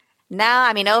 No,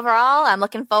 I mean, overall, I'm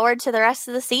looking forward to the rest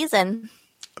of the season.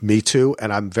 Me too.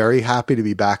 And I'm very happy to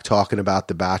be back talking about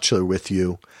The Bachelor with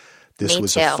you. This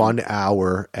was a fun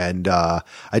hour. And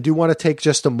I do want to take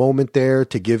just a moment there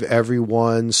to give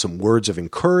everyone some words of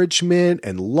encouragement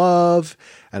and love.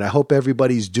 And I hope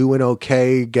everybody's doing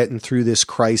okay getting through this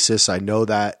crisis. I know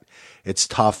that it's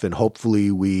tough, and hopefully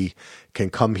we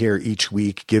can come here each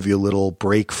week, give you a little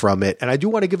break from it. And I do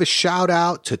want to give a shout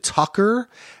out to Tucker,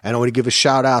 and I want to give a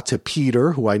shout out to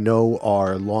Peter, who I know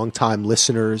are longtime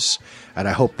listeners, and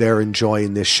I hope they're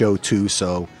enjoying this show too.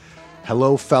 So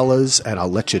hello, fellas, and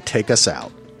I'll let you take us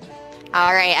out.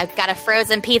 All right, I've got a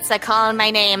frozen pizza calling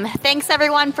my name. Thanks,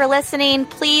 everyone, for listening.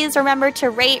 Please remember to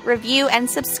rate, review, and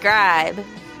subscribe.